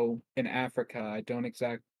show in Africa. I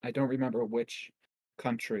don't remember which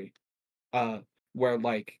country. Where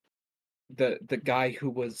like the guy who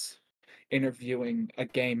was interviewing a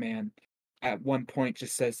gay man at one point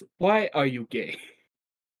just says, "Why are you gay?"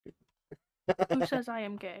 Who says I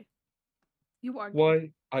am gay? You are gay.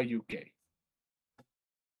 Why are you gay?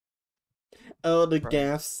 Oh, the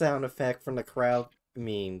gas sound effect from the crowd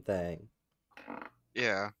meme thing.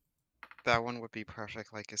 Yeah. That one would be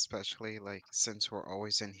perfect, like especially like since we're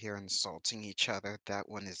always in here insulting each other, that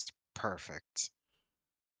one is perfect.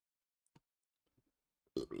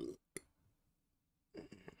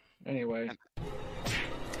 Anyway.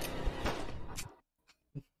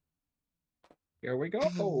 Here we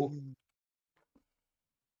go.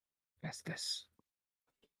 That's this.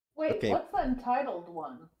 Wait, Okay. what's the entitled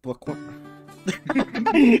one? Bookworm.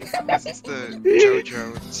 This is the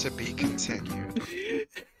JoJo to be continued.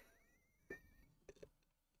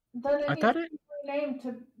 Then it I needs thought to be renamed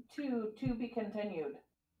to be continued.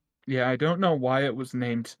 Yeah, I don't know why it was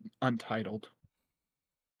named Untitled.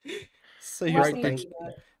 So you're Right, saying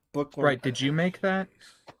Bookworm. Right, did you make that?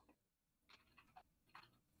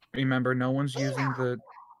 Remember, no one's using the...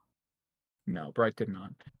 No, Bright did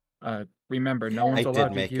not. Remember, no one's I did allowed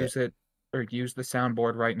to make use it or use the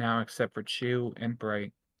soundboard right now except for Chew and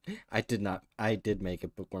Bright. I did not. I did make a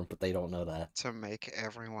bookworm, but they don't know that. To make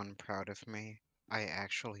everyone proud of me, I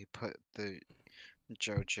actually put the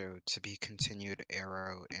JoJo to be continued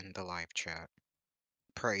arrow in the live chat.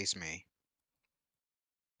 Praise me.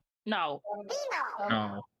 No.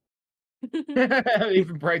 No.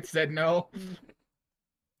 Even Bright said no.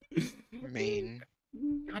 Mean.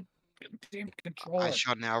 God damn controller. I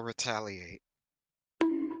shall now retaliate.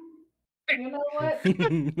 You know what?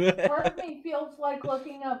 Part of me feels like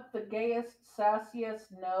looking up the gayest,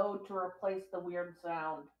 sassiest no to replace the weird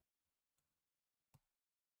sound.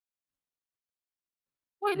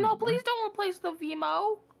 Wait, no, please don't replace the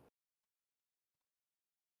Vimo.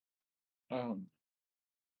 Oh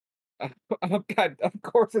God! Of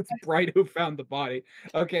course, it's Bright who found the body.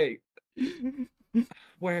 Okay,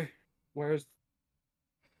 where's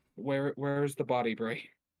the body, Bright?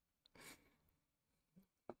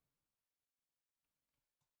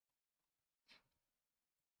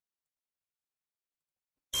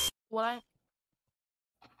 What?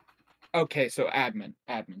 Okay, so admin.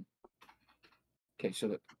 Okay,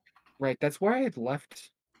 so right, that's where I had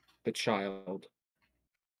left the child.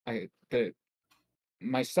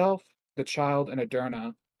 Myself, the child, and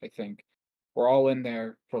Aderna, I think, were all in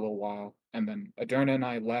there for a little while, and then Aderna and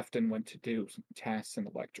I left and went to do some tasks in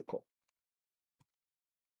electrical.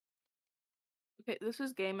 Okay, this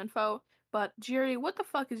is game info, but Jerry, what the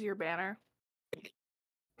fuck is your banner?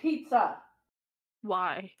 Pizza.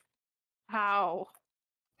 Why? How?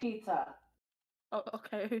 Pizza. Oh,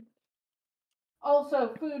 okay.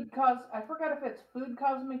 Also, I forgot if it's Food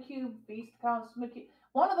Cosmic Cube, Beast Cosmic Cube.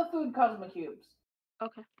 One of the Food Cosmic Cubes.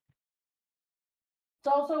 Okay. It's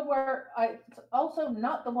also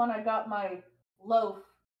not the one I got my loaf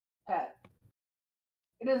pet.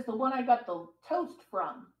 It is the one I got the toast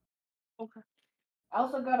from. Okay. I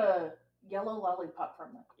also got a yellow lollipop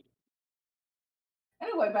from them.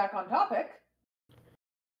 Anyway, back on topic.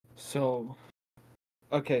 So,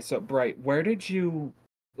 okay, so Bright, where did you,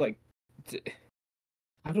 like,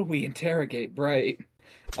 how do we interrogate Bright?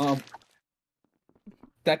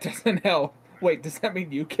 That doesn't help. Wait, does that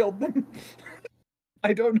mean you killed them?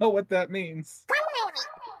 I don't know what that means.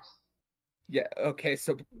 Yeah, okay,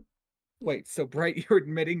 so wait, so Bright, you're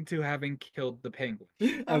admitting to having killed the penguin.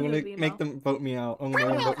 I'm gonna make them vote me out. I'm gonna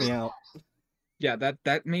make them vote me out. Yeah,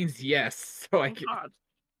 that means yes. So I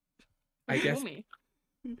guess.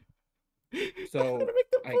 So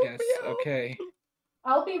I guess okay.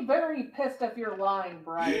 I'll be very pissed if you're lying,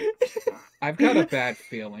 Bright. I've got a bad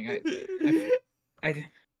feeling.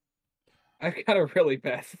 I've got a really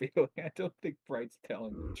bad feeling. I don't think Bright's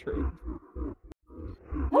telling the truth.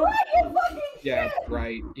 What? You fucking Yeah, shit!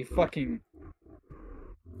 Bright. You fucking.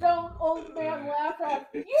 Don't old man laugh at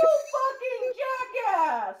you, fucking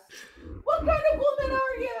jackass! What kind of woman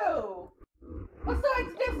are you?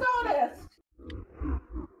 Besides dishonest.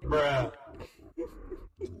 Bruh.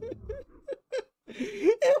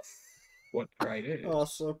 What Bright is. Oh,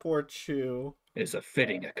 support you. Is a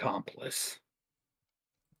fitting accomplice.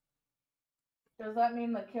 Does that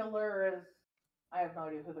mean the killer is? I have no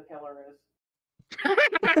idea who the killer is.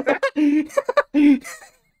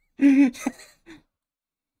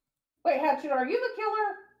 Wait, Hatchet, are you the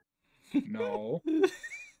killer? No.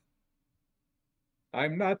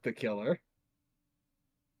 I'm not the killer.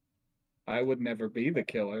 I would never be the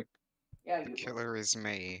killer. Yeah, The killer is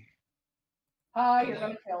me. Hi, you're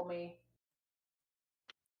gonna kill me.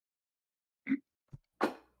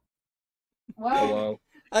 Well, Hello.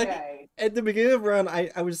 okay. At the beginning of the round,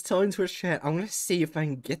 I was telling Twitch chat, I'm gonna see if I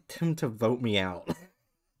can get them to vote me out.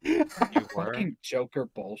 You were? Fucking Joker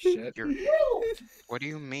bullshit. What do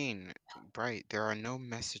you mean, Bright? There are no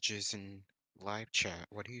messages in live chat.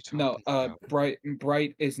 What are you talking about?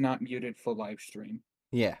 Bright is not muted for live stream.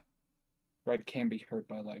 Yeah. Bright can be heard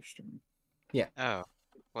by live stream. Yeah. Oh,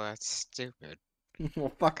 well, that's stupid.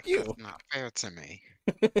 Well, fuck you. That's not fair to me.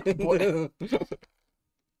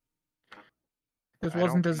 This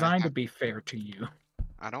wasn't designed to be fair to you.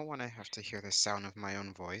 I don't want to have to hear the sound of my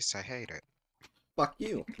own voice. I hate it. Fuck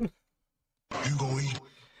you. You gonna eat?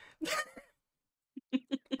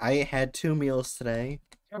 I had 2 meals today.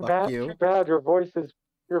 Too Fuck bad, you. too bad. Your voice is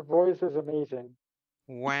amazing.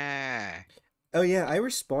 Wah. Oh yeah, I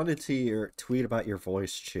responded to your tweet about your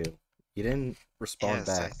voice, Chew. You didn't respond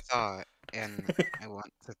Yes, back. I saw it, and I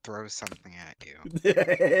want to throw something at you.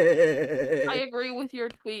 I agree with your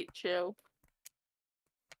tweet, Chew.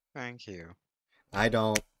 Thank you. I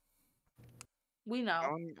don't. We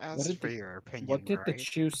know. As for your opinion, What did the Bright?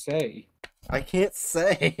 Chew say? I can't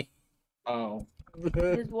say. Oh.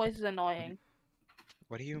 His voice is annoying.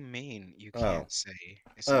 What do you mean you Oh. can't say?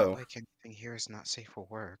 It's not like anything here is not safe for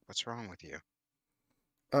work. What's wrong with you?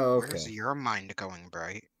 Oh, okay. Where's your mind going,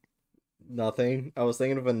 Bright? Nothing. I was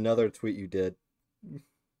thinking of another tweet you did.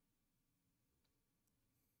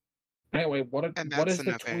 Anyway, what is the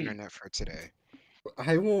enough tweet? internet for today.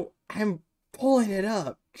 I'm pulling it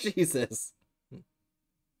up. Jesus.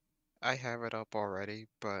 I have it up already,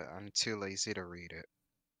 but I'm too lazy to read it.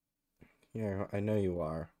 Yeah, I know you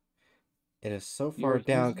are. It is so You far were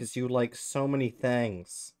down using- because you like so many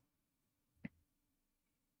things.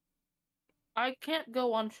 I can't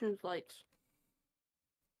go on shoes lights.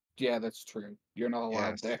 Yeah, that's true. You're not allowed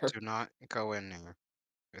Yes, there. do not go in there.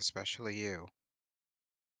 Especially you.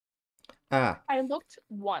 Ah. I looked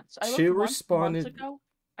once. I Chu looked once responded. months ago.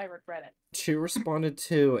 I regret it. Chu responded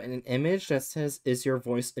to an image that says, "Is your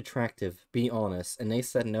voice attractive? Be honest." And they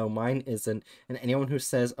said, "No, mine isn't." And anyone who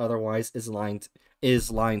says otherwise is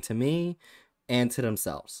lying to me and to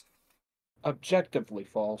themselves. Objectively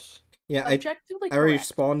false. Yeah, Objectively I correct.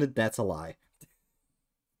 responded, "That's a lie."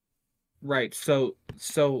 Right. So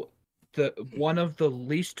the one of the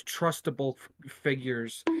least trustable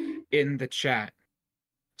figures in the chat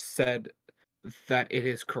said that it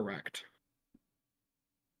is correct.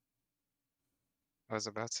 I was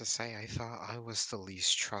about to say, I thought I was the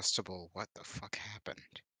least trustable. What the fuck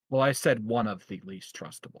happened? Well, I said one of the least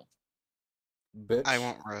trustable. Bitch. I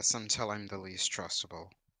won't rest until I'm the least trustable.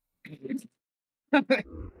 I'm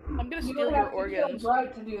gonna steal your organs.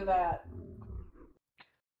 Right to do that.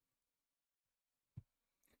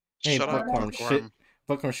 Hey, Shut up, Bookworm.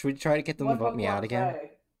 Bookworm, should we try to get them to vote me out again?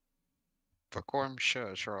 Bookworm,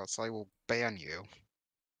 shush, or else I will ban you.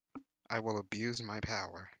 I will abuse my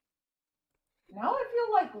power. Now I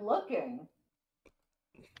feel like looking.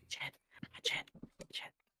 Hatchet.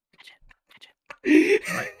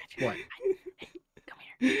 What? Come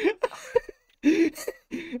here.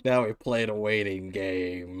 Now we played a waiting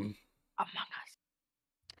game. Among Us.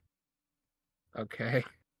 Okay.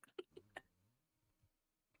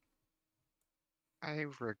 I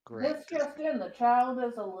regret. This just in, the child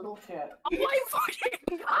is a little shit. Oh my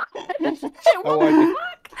fucking god! Oh, What I the did-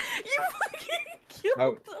 fuck? You fucking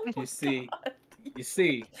killed Oh, him. you see, you You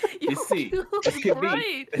see. killed This can be,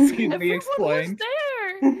 Bright. this can be Everyone explained. was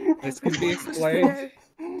there. This can be Everyone was explained. there.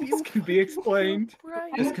 This can be explained.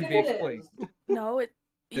 Bright. This can be explained. No,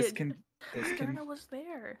 This can Sterna was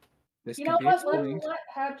there. this You can know be what? explained. Let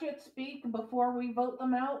Hatchet speak before we vote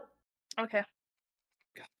them out. Okay.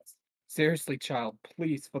 Seriously, child,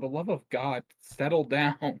 please, for the love of God, settle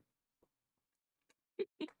down.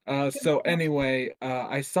 So anyway,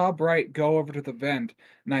 I saw Bright go over to the vent,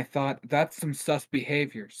 and I thought, that's some sus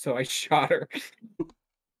behavior, so I shot her.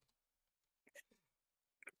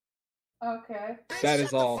 Okay. That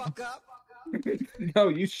is all. No,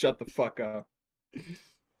 you shut the fuck up.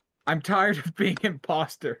 I'm tired of being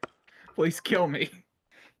imposter. Please kill me.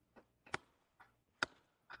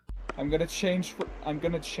 I'm gonna change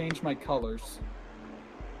my colors.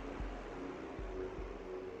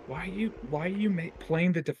 Why are you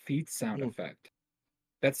playing the defeat sound effect?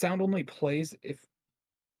 That sound only plays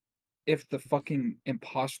if the fucking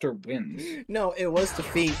imposter wins. No, it was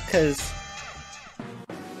defeat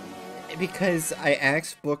because I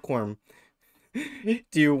asked Bookworm, "Do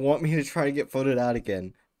you want me to try to get voted out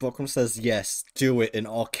again?" Bookworm says, "Yes, do it," in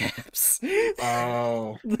all caps.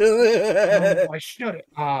 Oh. Oh, I should have.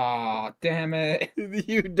 Ah, damn it.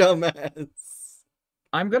 You dumbass.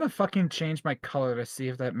 I'm gonna fucking change my color to see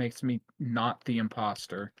if that makes me not the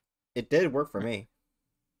imposter. It did work for me.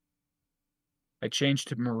 I changed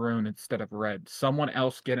to maroon instead of red. Someone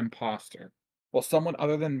else get imposter. Well, someone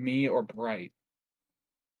other than me or Bright.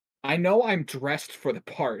 I know I'm dressed for the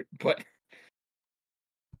part, but...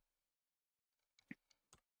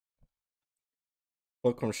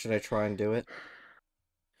 Bookworm, should I try and do it?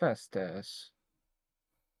 Festus.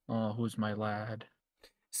 Oh, who's my lad?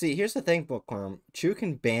 See, here's the thing, Bookworm. Chu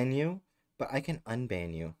can ban you, but I can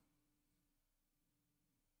unban you.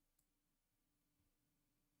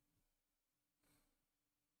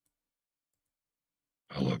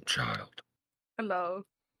 Hello, child. Hello.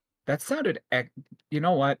 That sounded... You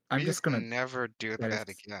know what? I'm Please just gonna... never do that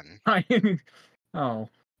again. Oh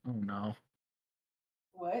no.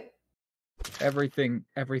 What? Everything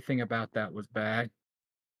about that was bad.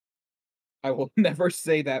 I will never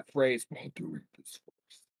say that phrase while doing this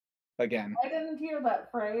first. Again. I didn't hear that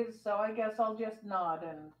phrase, so I guess I'll just nod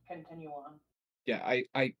and continue on. Yeah,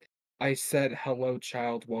 I said hello,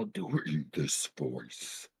 child, while doing this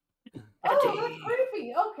voice. Oh, that's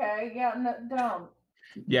creepy. Okay, yeah, no, don't.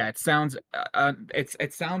 Yeah, it sounds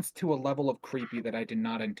it sounds to a level of creepy that I did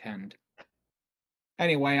not intend.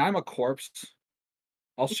 Anyway, I'm a corpse.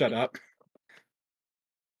 I'll shut up.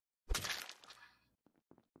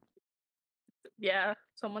 Yeah,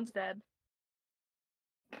 someone's dead.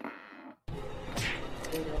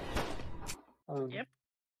 Yep.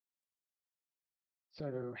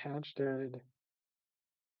 So Hatch dead.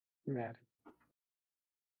 Mad.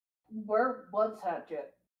 Where was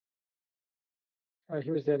Hatchet? He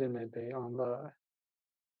was dead in med bay on the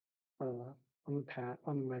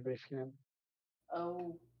med bay scan.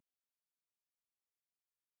 Oh.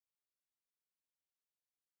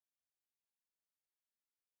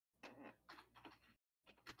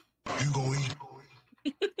 You gonna eat?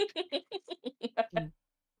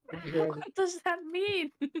 What does that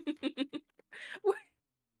mean? What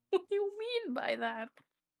do you mean by that?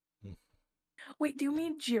 Wait, do you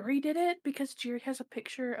mean Jerry did it? Because Jerry has a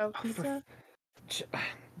picture of pizza?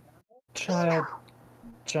 Child.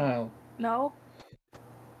 No?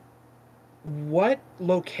 What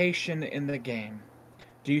location in the game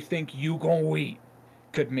do you think "you gon' eat"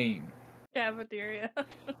 could mean? Cafeteria.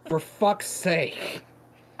 For fuck's sake.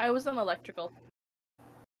 I was in electrical.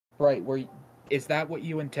 Right, is that what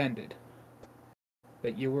you intended?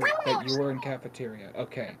 That you were in cafeteria.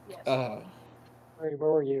 Okay. Yes. Wait,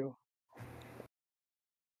 where were you?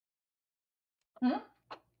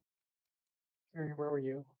 Where were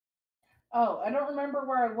you? Oh, I don't remember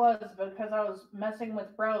where I was because I was messing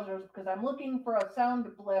with browsers because I'm looking for a sound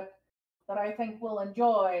blip that I think we'll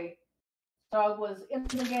enjoy. So I was in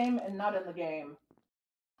the game and not in the game.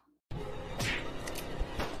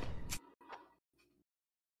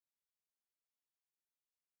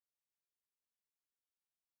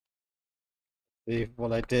 See,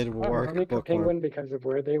 what I did I work. only got Penguin because of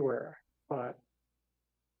where they were, but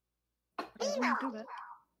I wouldn't do that.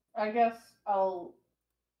 I guess I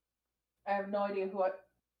have no idea who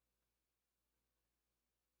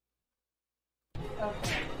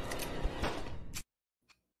Okay.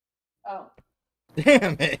 Oh.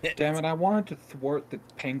 Damn it! Damn it, I wanted to thwart the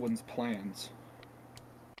Penguin's plans.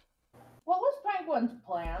 What was Penguin's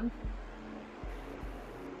plan?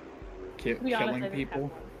 Killing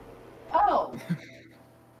people. Oh!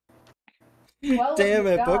 Well, Damn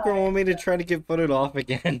you it, Booker died. wanted me to try to get voted off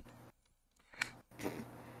again.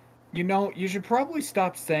 You know, you should probably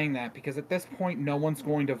stop saying that because at this point, no one's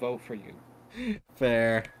going to vote for you.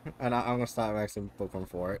 Fair. And I'm gonna stop asking Booker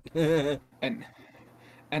for it. And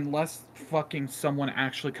unless fucking someone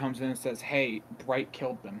actually comes in and says, "Hey, Bright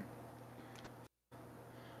killed them."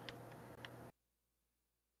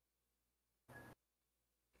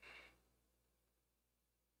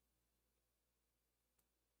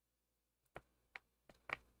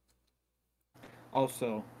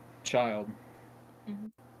 Also, child,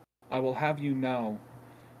 I will have you know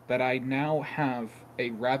that I now have a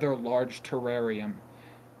rather large terrarium,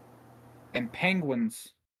 and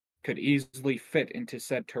penguins could easily fit into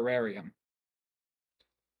said terrarium.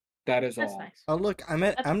 That is all. Nice. Oh look,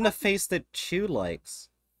 I'm the face that Chew likes.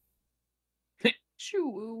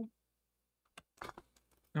 Chew.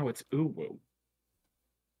 No, it's Uwu.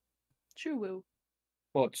 Chew.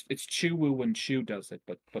 Well, it's Chew-woo when Chew does it,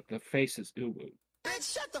 but the face is Uwu.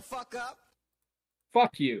 Bitch, shut the fuck up!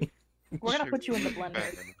 Fuck you. We're gonna put you in the blender.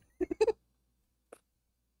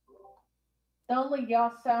 The only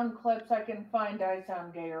Yas sound clips I can find I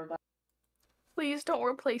sound gayer than. Please don't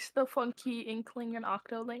replace the funky Inkling and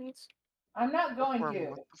Octolings. I'm not going to.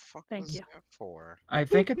 What the fuck Thank was you. that for? I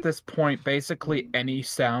think at this point, basically any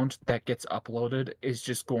sound that gets uploaded is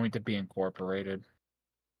just going to be incorporated.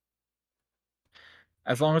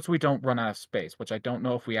 As long as we don't run out of space, which I don't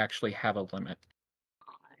know if we actually have a limit.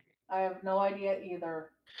 I have no idea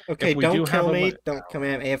either. Okay, If we don't do have kill a me. limit- Don't kill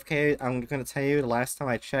me. I'm AFK. I'm gonna tell you, the last time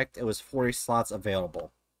I checked, it was 40 slots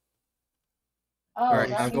available. Oh, Alright,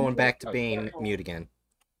 that I'm means going we're back to still being careful. mute again.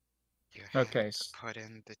 You have Okay. to put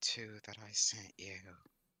in the 2 that I sent you.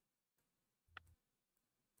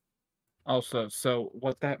 Also, so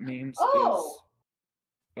what that means Oh!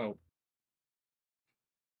 is... Oh.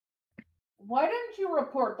 Why didn't you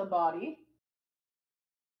report the body?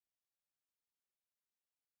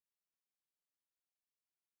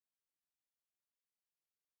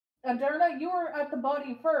 Aderna, you were at the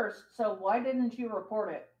body first, so why didn't you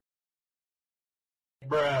report it?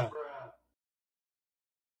 Bruh.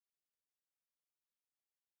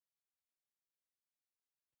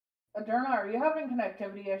 Aderna, are you having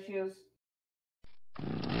connectivity issues?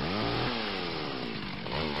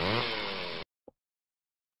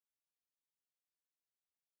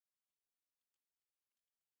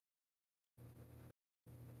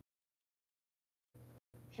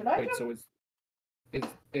 Should I Wait, just... so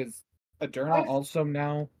is Aderna also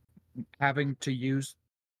now having to use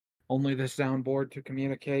only the soundboard to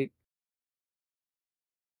communicate?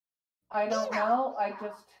 I don't know.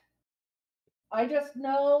 I just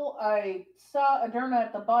know I saw Adurna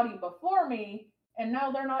at the body before me, and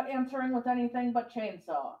now they're not answering with anything but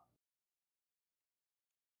chainsaw.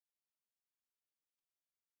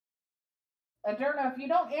 Adurna, if you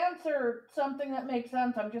don't answer something that makes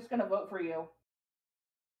sense, I'm just gonna vote for you.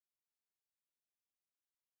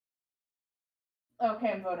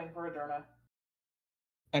 Okay, I'm voting for Adurna.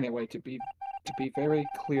 Anyway, to be very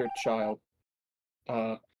clear, child,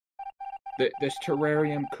 this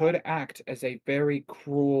terrarium could act as a very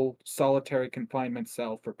cruel solitary confinement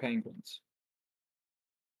cell for penguins.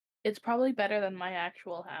 It's probably better than my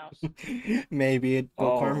actual house. Maybe,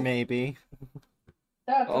 Bookworm, Oh. maybe.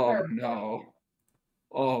 That's a Oh fair no.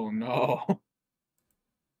 Oh no.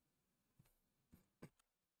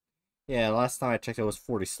 Yeah, last time I checked it was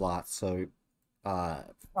 40 slots, so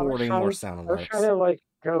 40 I more was sound trying alerts. to like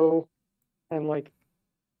go and like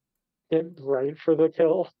get right for the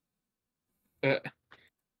kill.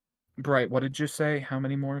 Bright, what did you say? How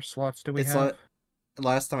many more slots do we It's have? like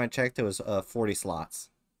last time I checked it was 40 slots.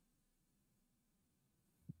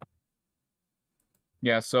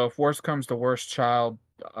 Yeah, so if worst comes to worst, child,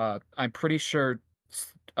 I'm pretty sure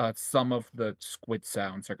some of the squid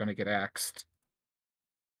sounds are gonna get axed.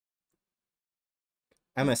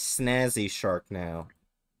 I'm a snazzy shark now.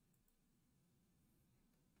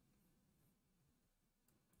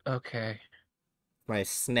 Okay. My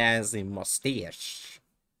snazzy mustache.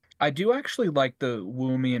 I do actually like the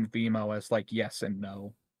Woomy and Vimo as like yes and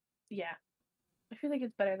no, Yeah. I feel like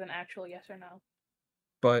it's better than actual yes or no.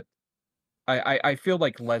 but I feel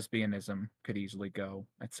like lesbianism could easily go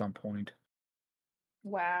at some point.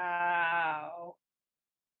 Wow.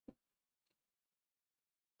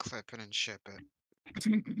 Clip it and ship it.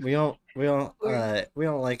 We don't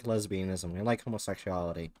like lesbianism. We like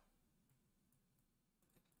homosexuality.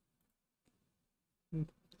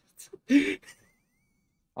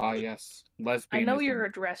 Ah yes, lesbianism. I know your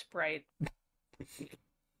address, Bright.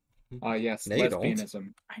 Ah yes, No, you don't.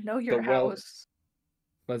 lesbianism. I know your house.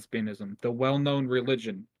 Lesbianism, the well-known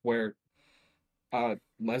religion where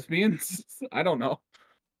lesbians? I don't know.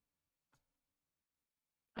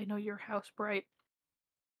 I know your house, Bright.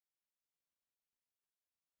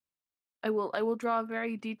 I will draw a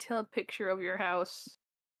very detailed picture of your house.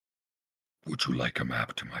 Would you like a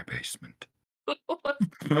map to my basement?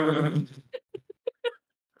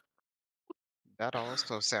 That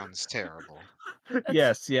also sounds terrible.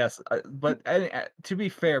 Yes, but to be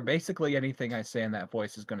fair, basically anything I say in that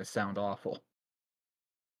voice is going to sound awful.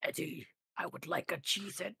 Eddie, I would like a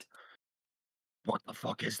Cheez-It. What the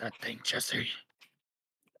fuck is that thing, Jesse?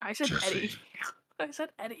 I said Jesse. Eddie. I said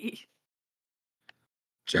Eddie.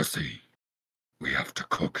 Jesse. We have to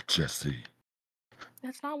cook, Jesse.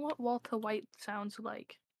 That's not what Walter White sounds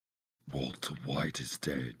like. Walter White is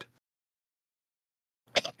dead.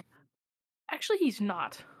 Actually, he's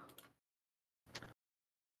not.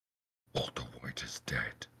 Walter White is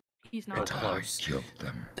dead. He's not. And I killed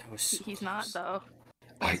them. He's not, though.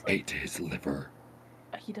 I ate his liver.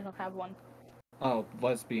 He doesn't have one. Oh,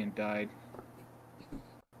 lesbian died.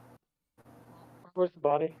 Where's the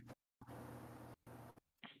body?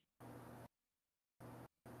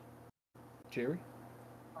 Jerry?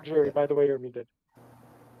 Jerry, by the way, you're muted.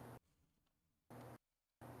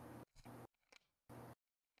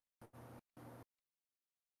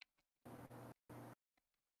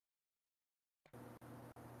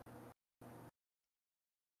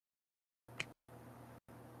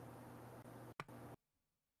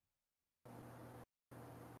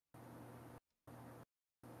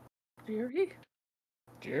 Jerry?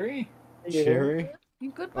 Jerry? Jerry?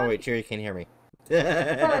 You good, Oh buddy? wait, Jerry can't hear me. Sorry,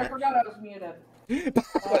 I forgot I was muted.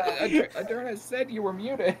 Adurna said you were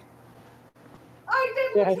muted.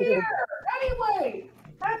 I didn't hear! Anyway,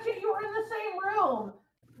 Hatchet, you were in the same room.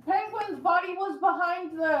 Penguin's body was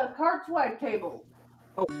behind the card swipe table.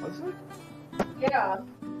 Oh, was it? Yeah.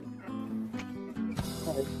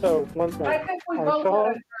 Alright, so one thing. I think we I both saw-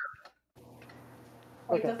 had it.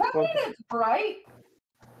 Wait, does that mean it's bright?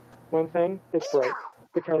 One thing, it's bright.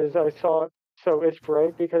 Because I saw, so it's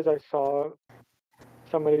bright because I saw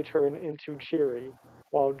somebody turn into Cheery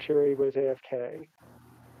while Cheery was AFK.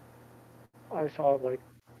 I saw like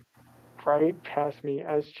bright pass me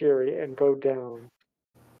as Cheery and go down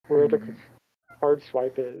where the card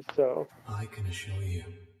swipe is, so. I can assure you,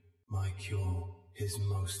 my cure is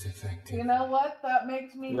most effective. You know what? That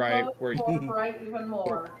makes me Right, vote we're- for bright even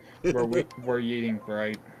more. We're yeeting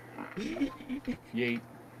Bright. Yeet.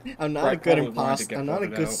 I'm not Bright a good probably wanted to imposter. get I'm not a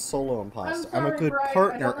voted good out. solo I'm imposter. sorry, I'm a good Bright.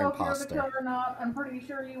 partner I don't know if you're the imposter. killer or not. I'm pretty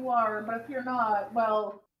sure you are, but if you're not,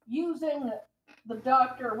 well, using the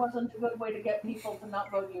doctor wasn't a good way to get people to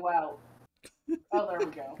not vote you out. Oh, there we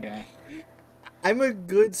go. Yeah. I'm a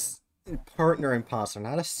good partner imposter,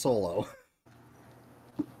 not a solo.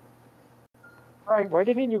 Right, why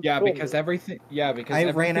didn't you Yeah, kill because me? everything. Yeah, because I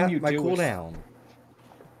everything ran out you my do cooldown.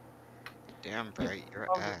 Damn, Bright, you're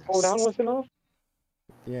Cooldown ass. was enough?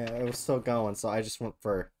 Yeah, it was still going, so I just went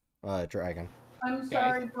for dragon. I'm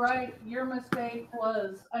sorry, Bright. Your mistake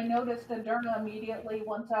was I noticed Adurna immediately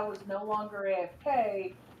once I was no longer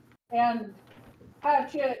AFK, and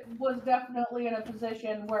Hatchet was definitely in a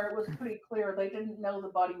position where it was pretty clear they didn't know the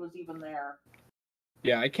body was even there.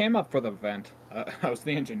 Yeah, I came up for the vent. I was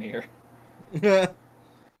the engineer.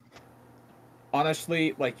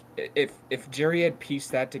 Honestly, like, if Jerry had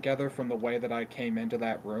pieced that together from the way that I came into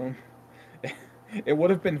that room, it would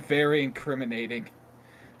have been very incriminating.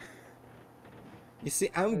 You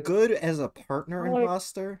see, I'm good as a partner Like-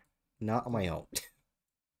 imposter, not on my own.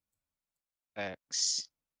 X.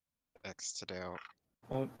 X to out.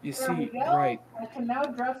 Well, you There we see, go. right. I can now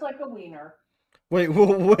dress like a wiener. Wait,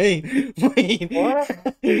 wait. What?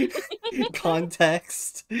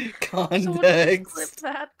 Context. Someone please clip Context.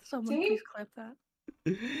 that. Someone See? please clip that.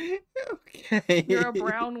 Okay. You're a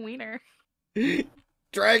brown wiener.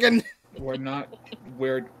 Dragon. We're not.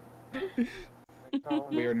 We're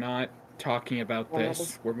not talking about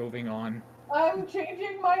this. We're moving on. I'm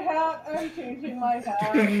changing my hat. I'm changing my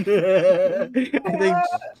hat.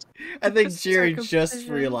 I think Jerry just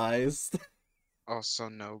Circumcision. realized. Also,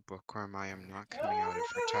 no, Bookworm, I am not coming out of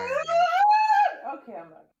retirement. Okay, I'm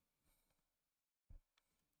not.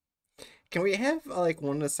 Can we have like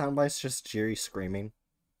one of the sound bites just Jerry screaming?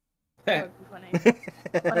 That would be funny.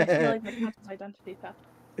 But I feel like that counts as identity theft.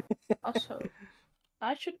 Also,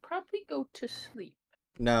 I should probably go to sleep.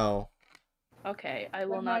 No. Okay, I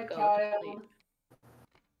will Good not night, go child. to sleep.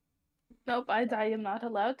 Nope, I am not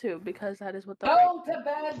allowed to because that is what the Go to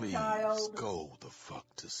bed, Please child. go the fuck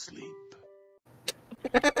to sleep.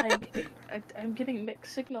 I'm getting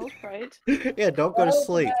mixed signals, right? Yeah, don't go to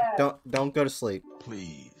sleep. Don't go to sleep.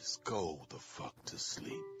 Please go the fuck to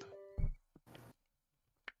sleep.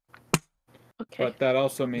 Okay. But that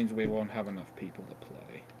also means we won't have enough people to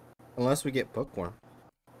play. Unless we get Bookworm.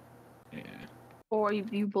 Yeah. Or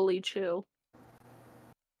you bully Chew.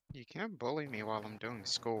 You can't bully me while I'm doing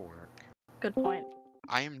schoolwork. Good point.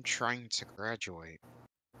 I am trying to graduate.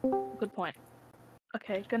 Good point.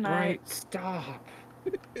 Okay, good night. Right, stop.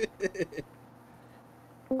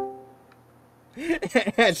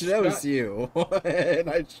 Actually, that was you. And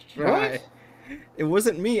I tried. What? It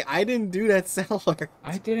wasn't me. I didn't do that cellar.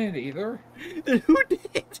 I didn't either. Then who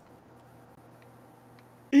did?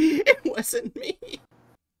 It wasn't me.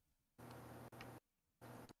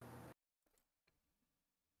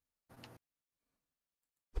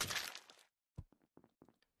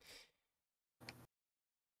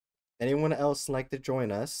 Anyone else like to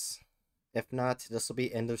join us? If not, this will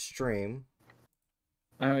be end of stream.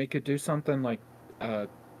 We could do something like, I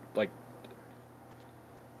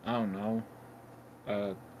don't know.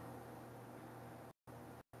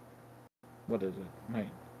 What is it?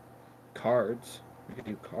 Cards. We could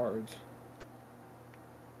do cards.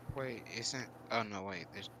 Wait, isn't... Oh no, wait,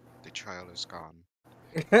 the child is gone.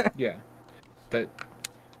 Yeah.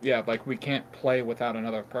 Yeah, like we can't play without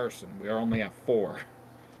another person. We are only at 4.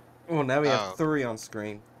 Well, now we Oh. have 3 on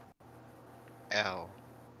screen. L.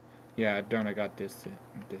 Yeah, Donna got this.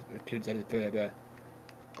 Yeah,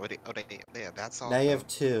 that's all. Now you have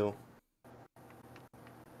 2.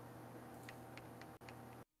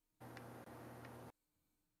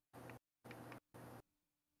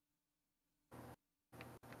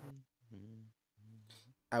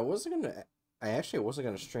 I actually wasn't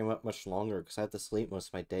gonna stream up much longer because I have to sleep most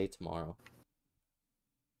of my day tomorrow.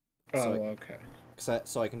 Oh, okay.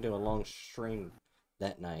 So I can do a long stream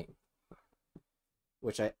that night.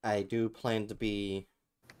 Which I do plan to be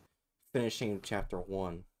finishing chapter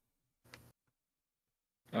 1.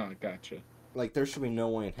 Oh, gotcha. Like, there should be no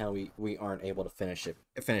way in hell we aren't able to finish it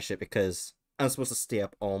because I'm supposed to stay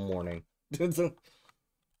up all morning.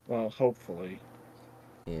 Well, hopefully.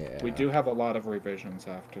 Yeah. We do have a lot of revisions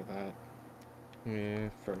after that. Yeah.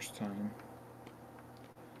 First time.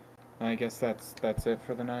 I guess that's it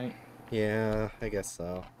for the night. Yeah, I guess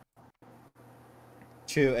so.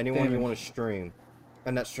 Chew, anyone Damn you it. want to stream?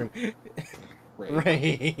 Not stream. Right.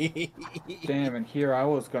 Right. Damn, and here I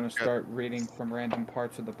was gonna start reading from random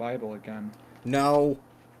parts of the Bible again. No.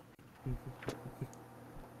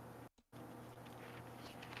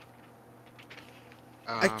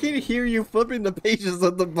 I can hear you flipping the pages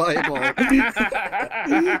of the Bible.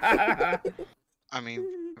 I mean,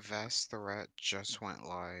 Vast the Rat just went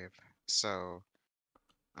live, so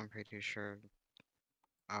I'm pretty sure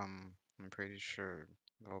I'm pretty sure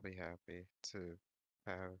they'll be happy to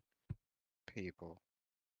have people.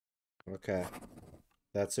 Okay.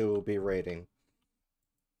 That's who we'll be rating.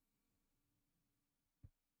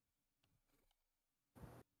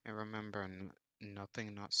 And remember,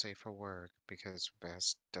 nothing not safe for work, because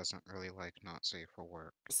Best doesn't really like not safe for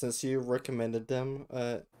work. Since you recommended them,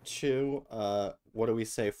 Chu, what do we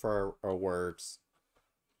say for our words?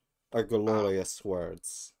 Our glorious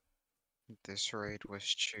words. This raid was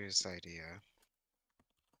Chu's idea.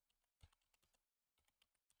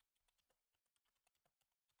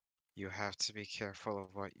 You have to be careful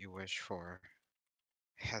of what you wish for.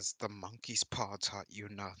 Has the monkey's paw taught you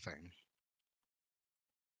nothing?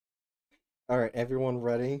 Alright, everyone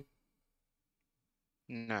ready?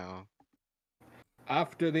 No.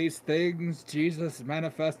 After these things, Jesus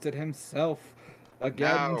manifested himself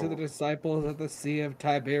again to the No. disciples at the Sea of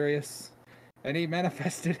Tiberias, and he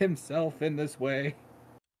manifested himself in this way.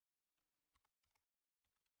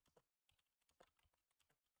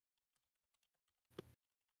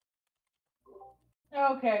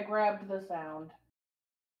 Okay, grabbed the sound.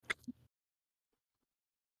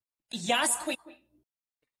 Yes, queen.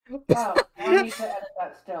 Oh, I need to edit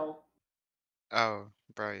that still. Oh,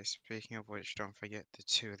 Bryce, speaking of which, don't forget the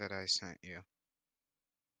 2 that I sent you.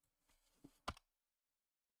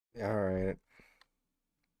 Alright.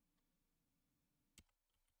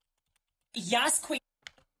 Yes, queen.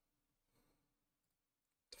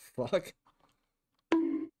 Fuck.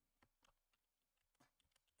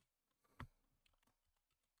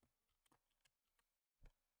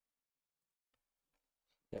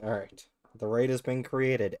 Alright. The raid has been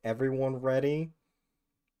created. Everyone ready?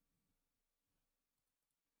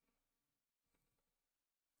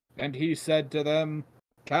 And he said to them,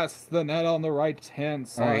 "Cast the net on the right-hand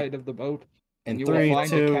side of the boat, and In you 3, will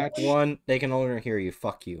find a 2, catch." 1, they can no longer hear you.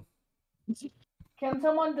 Fuck you. Can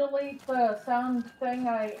someone delete the sound thing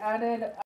I added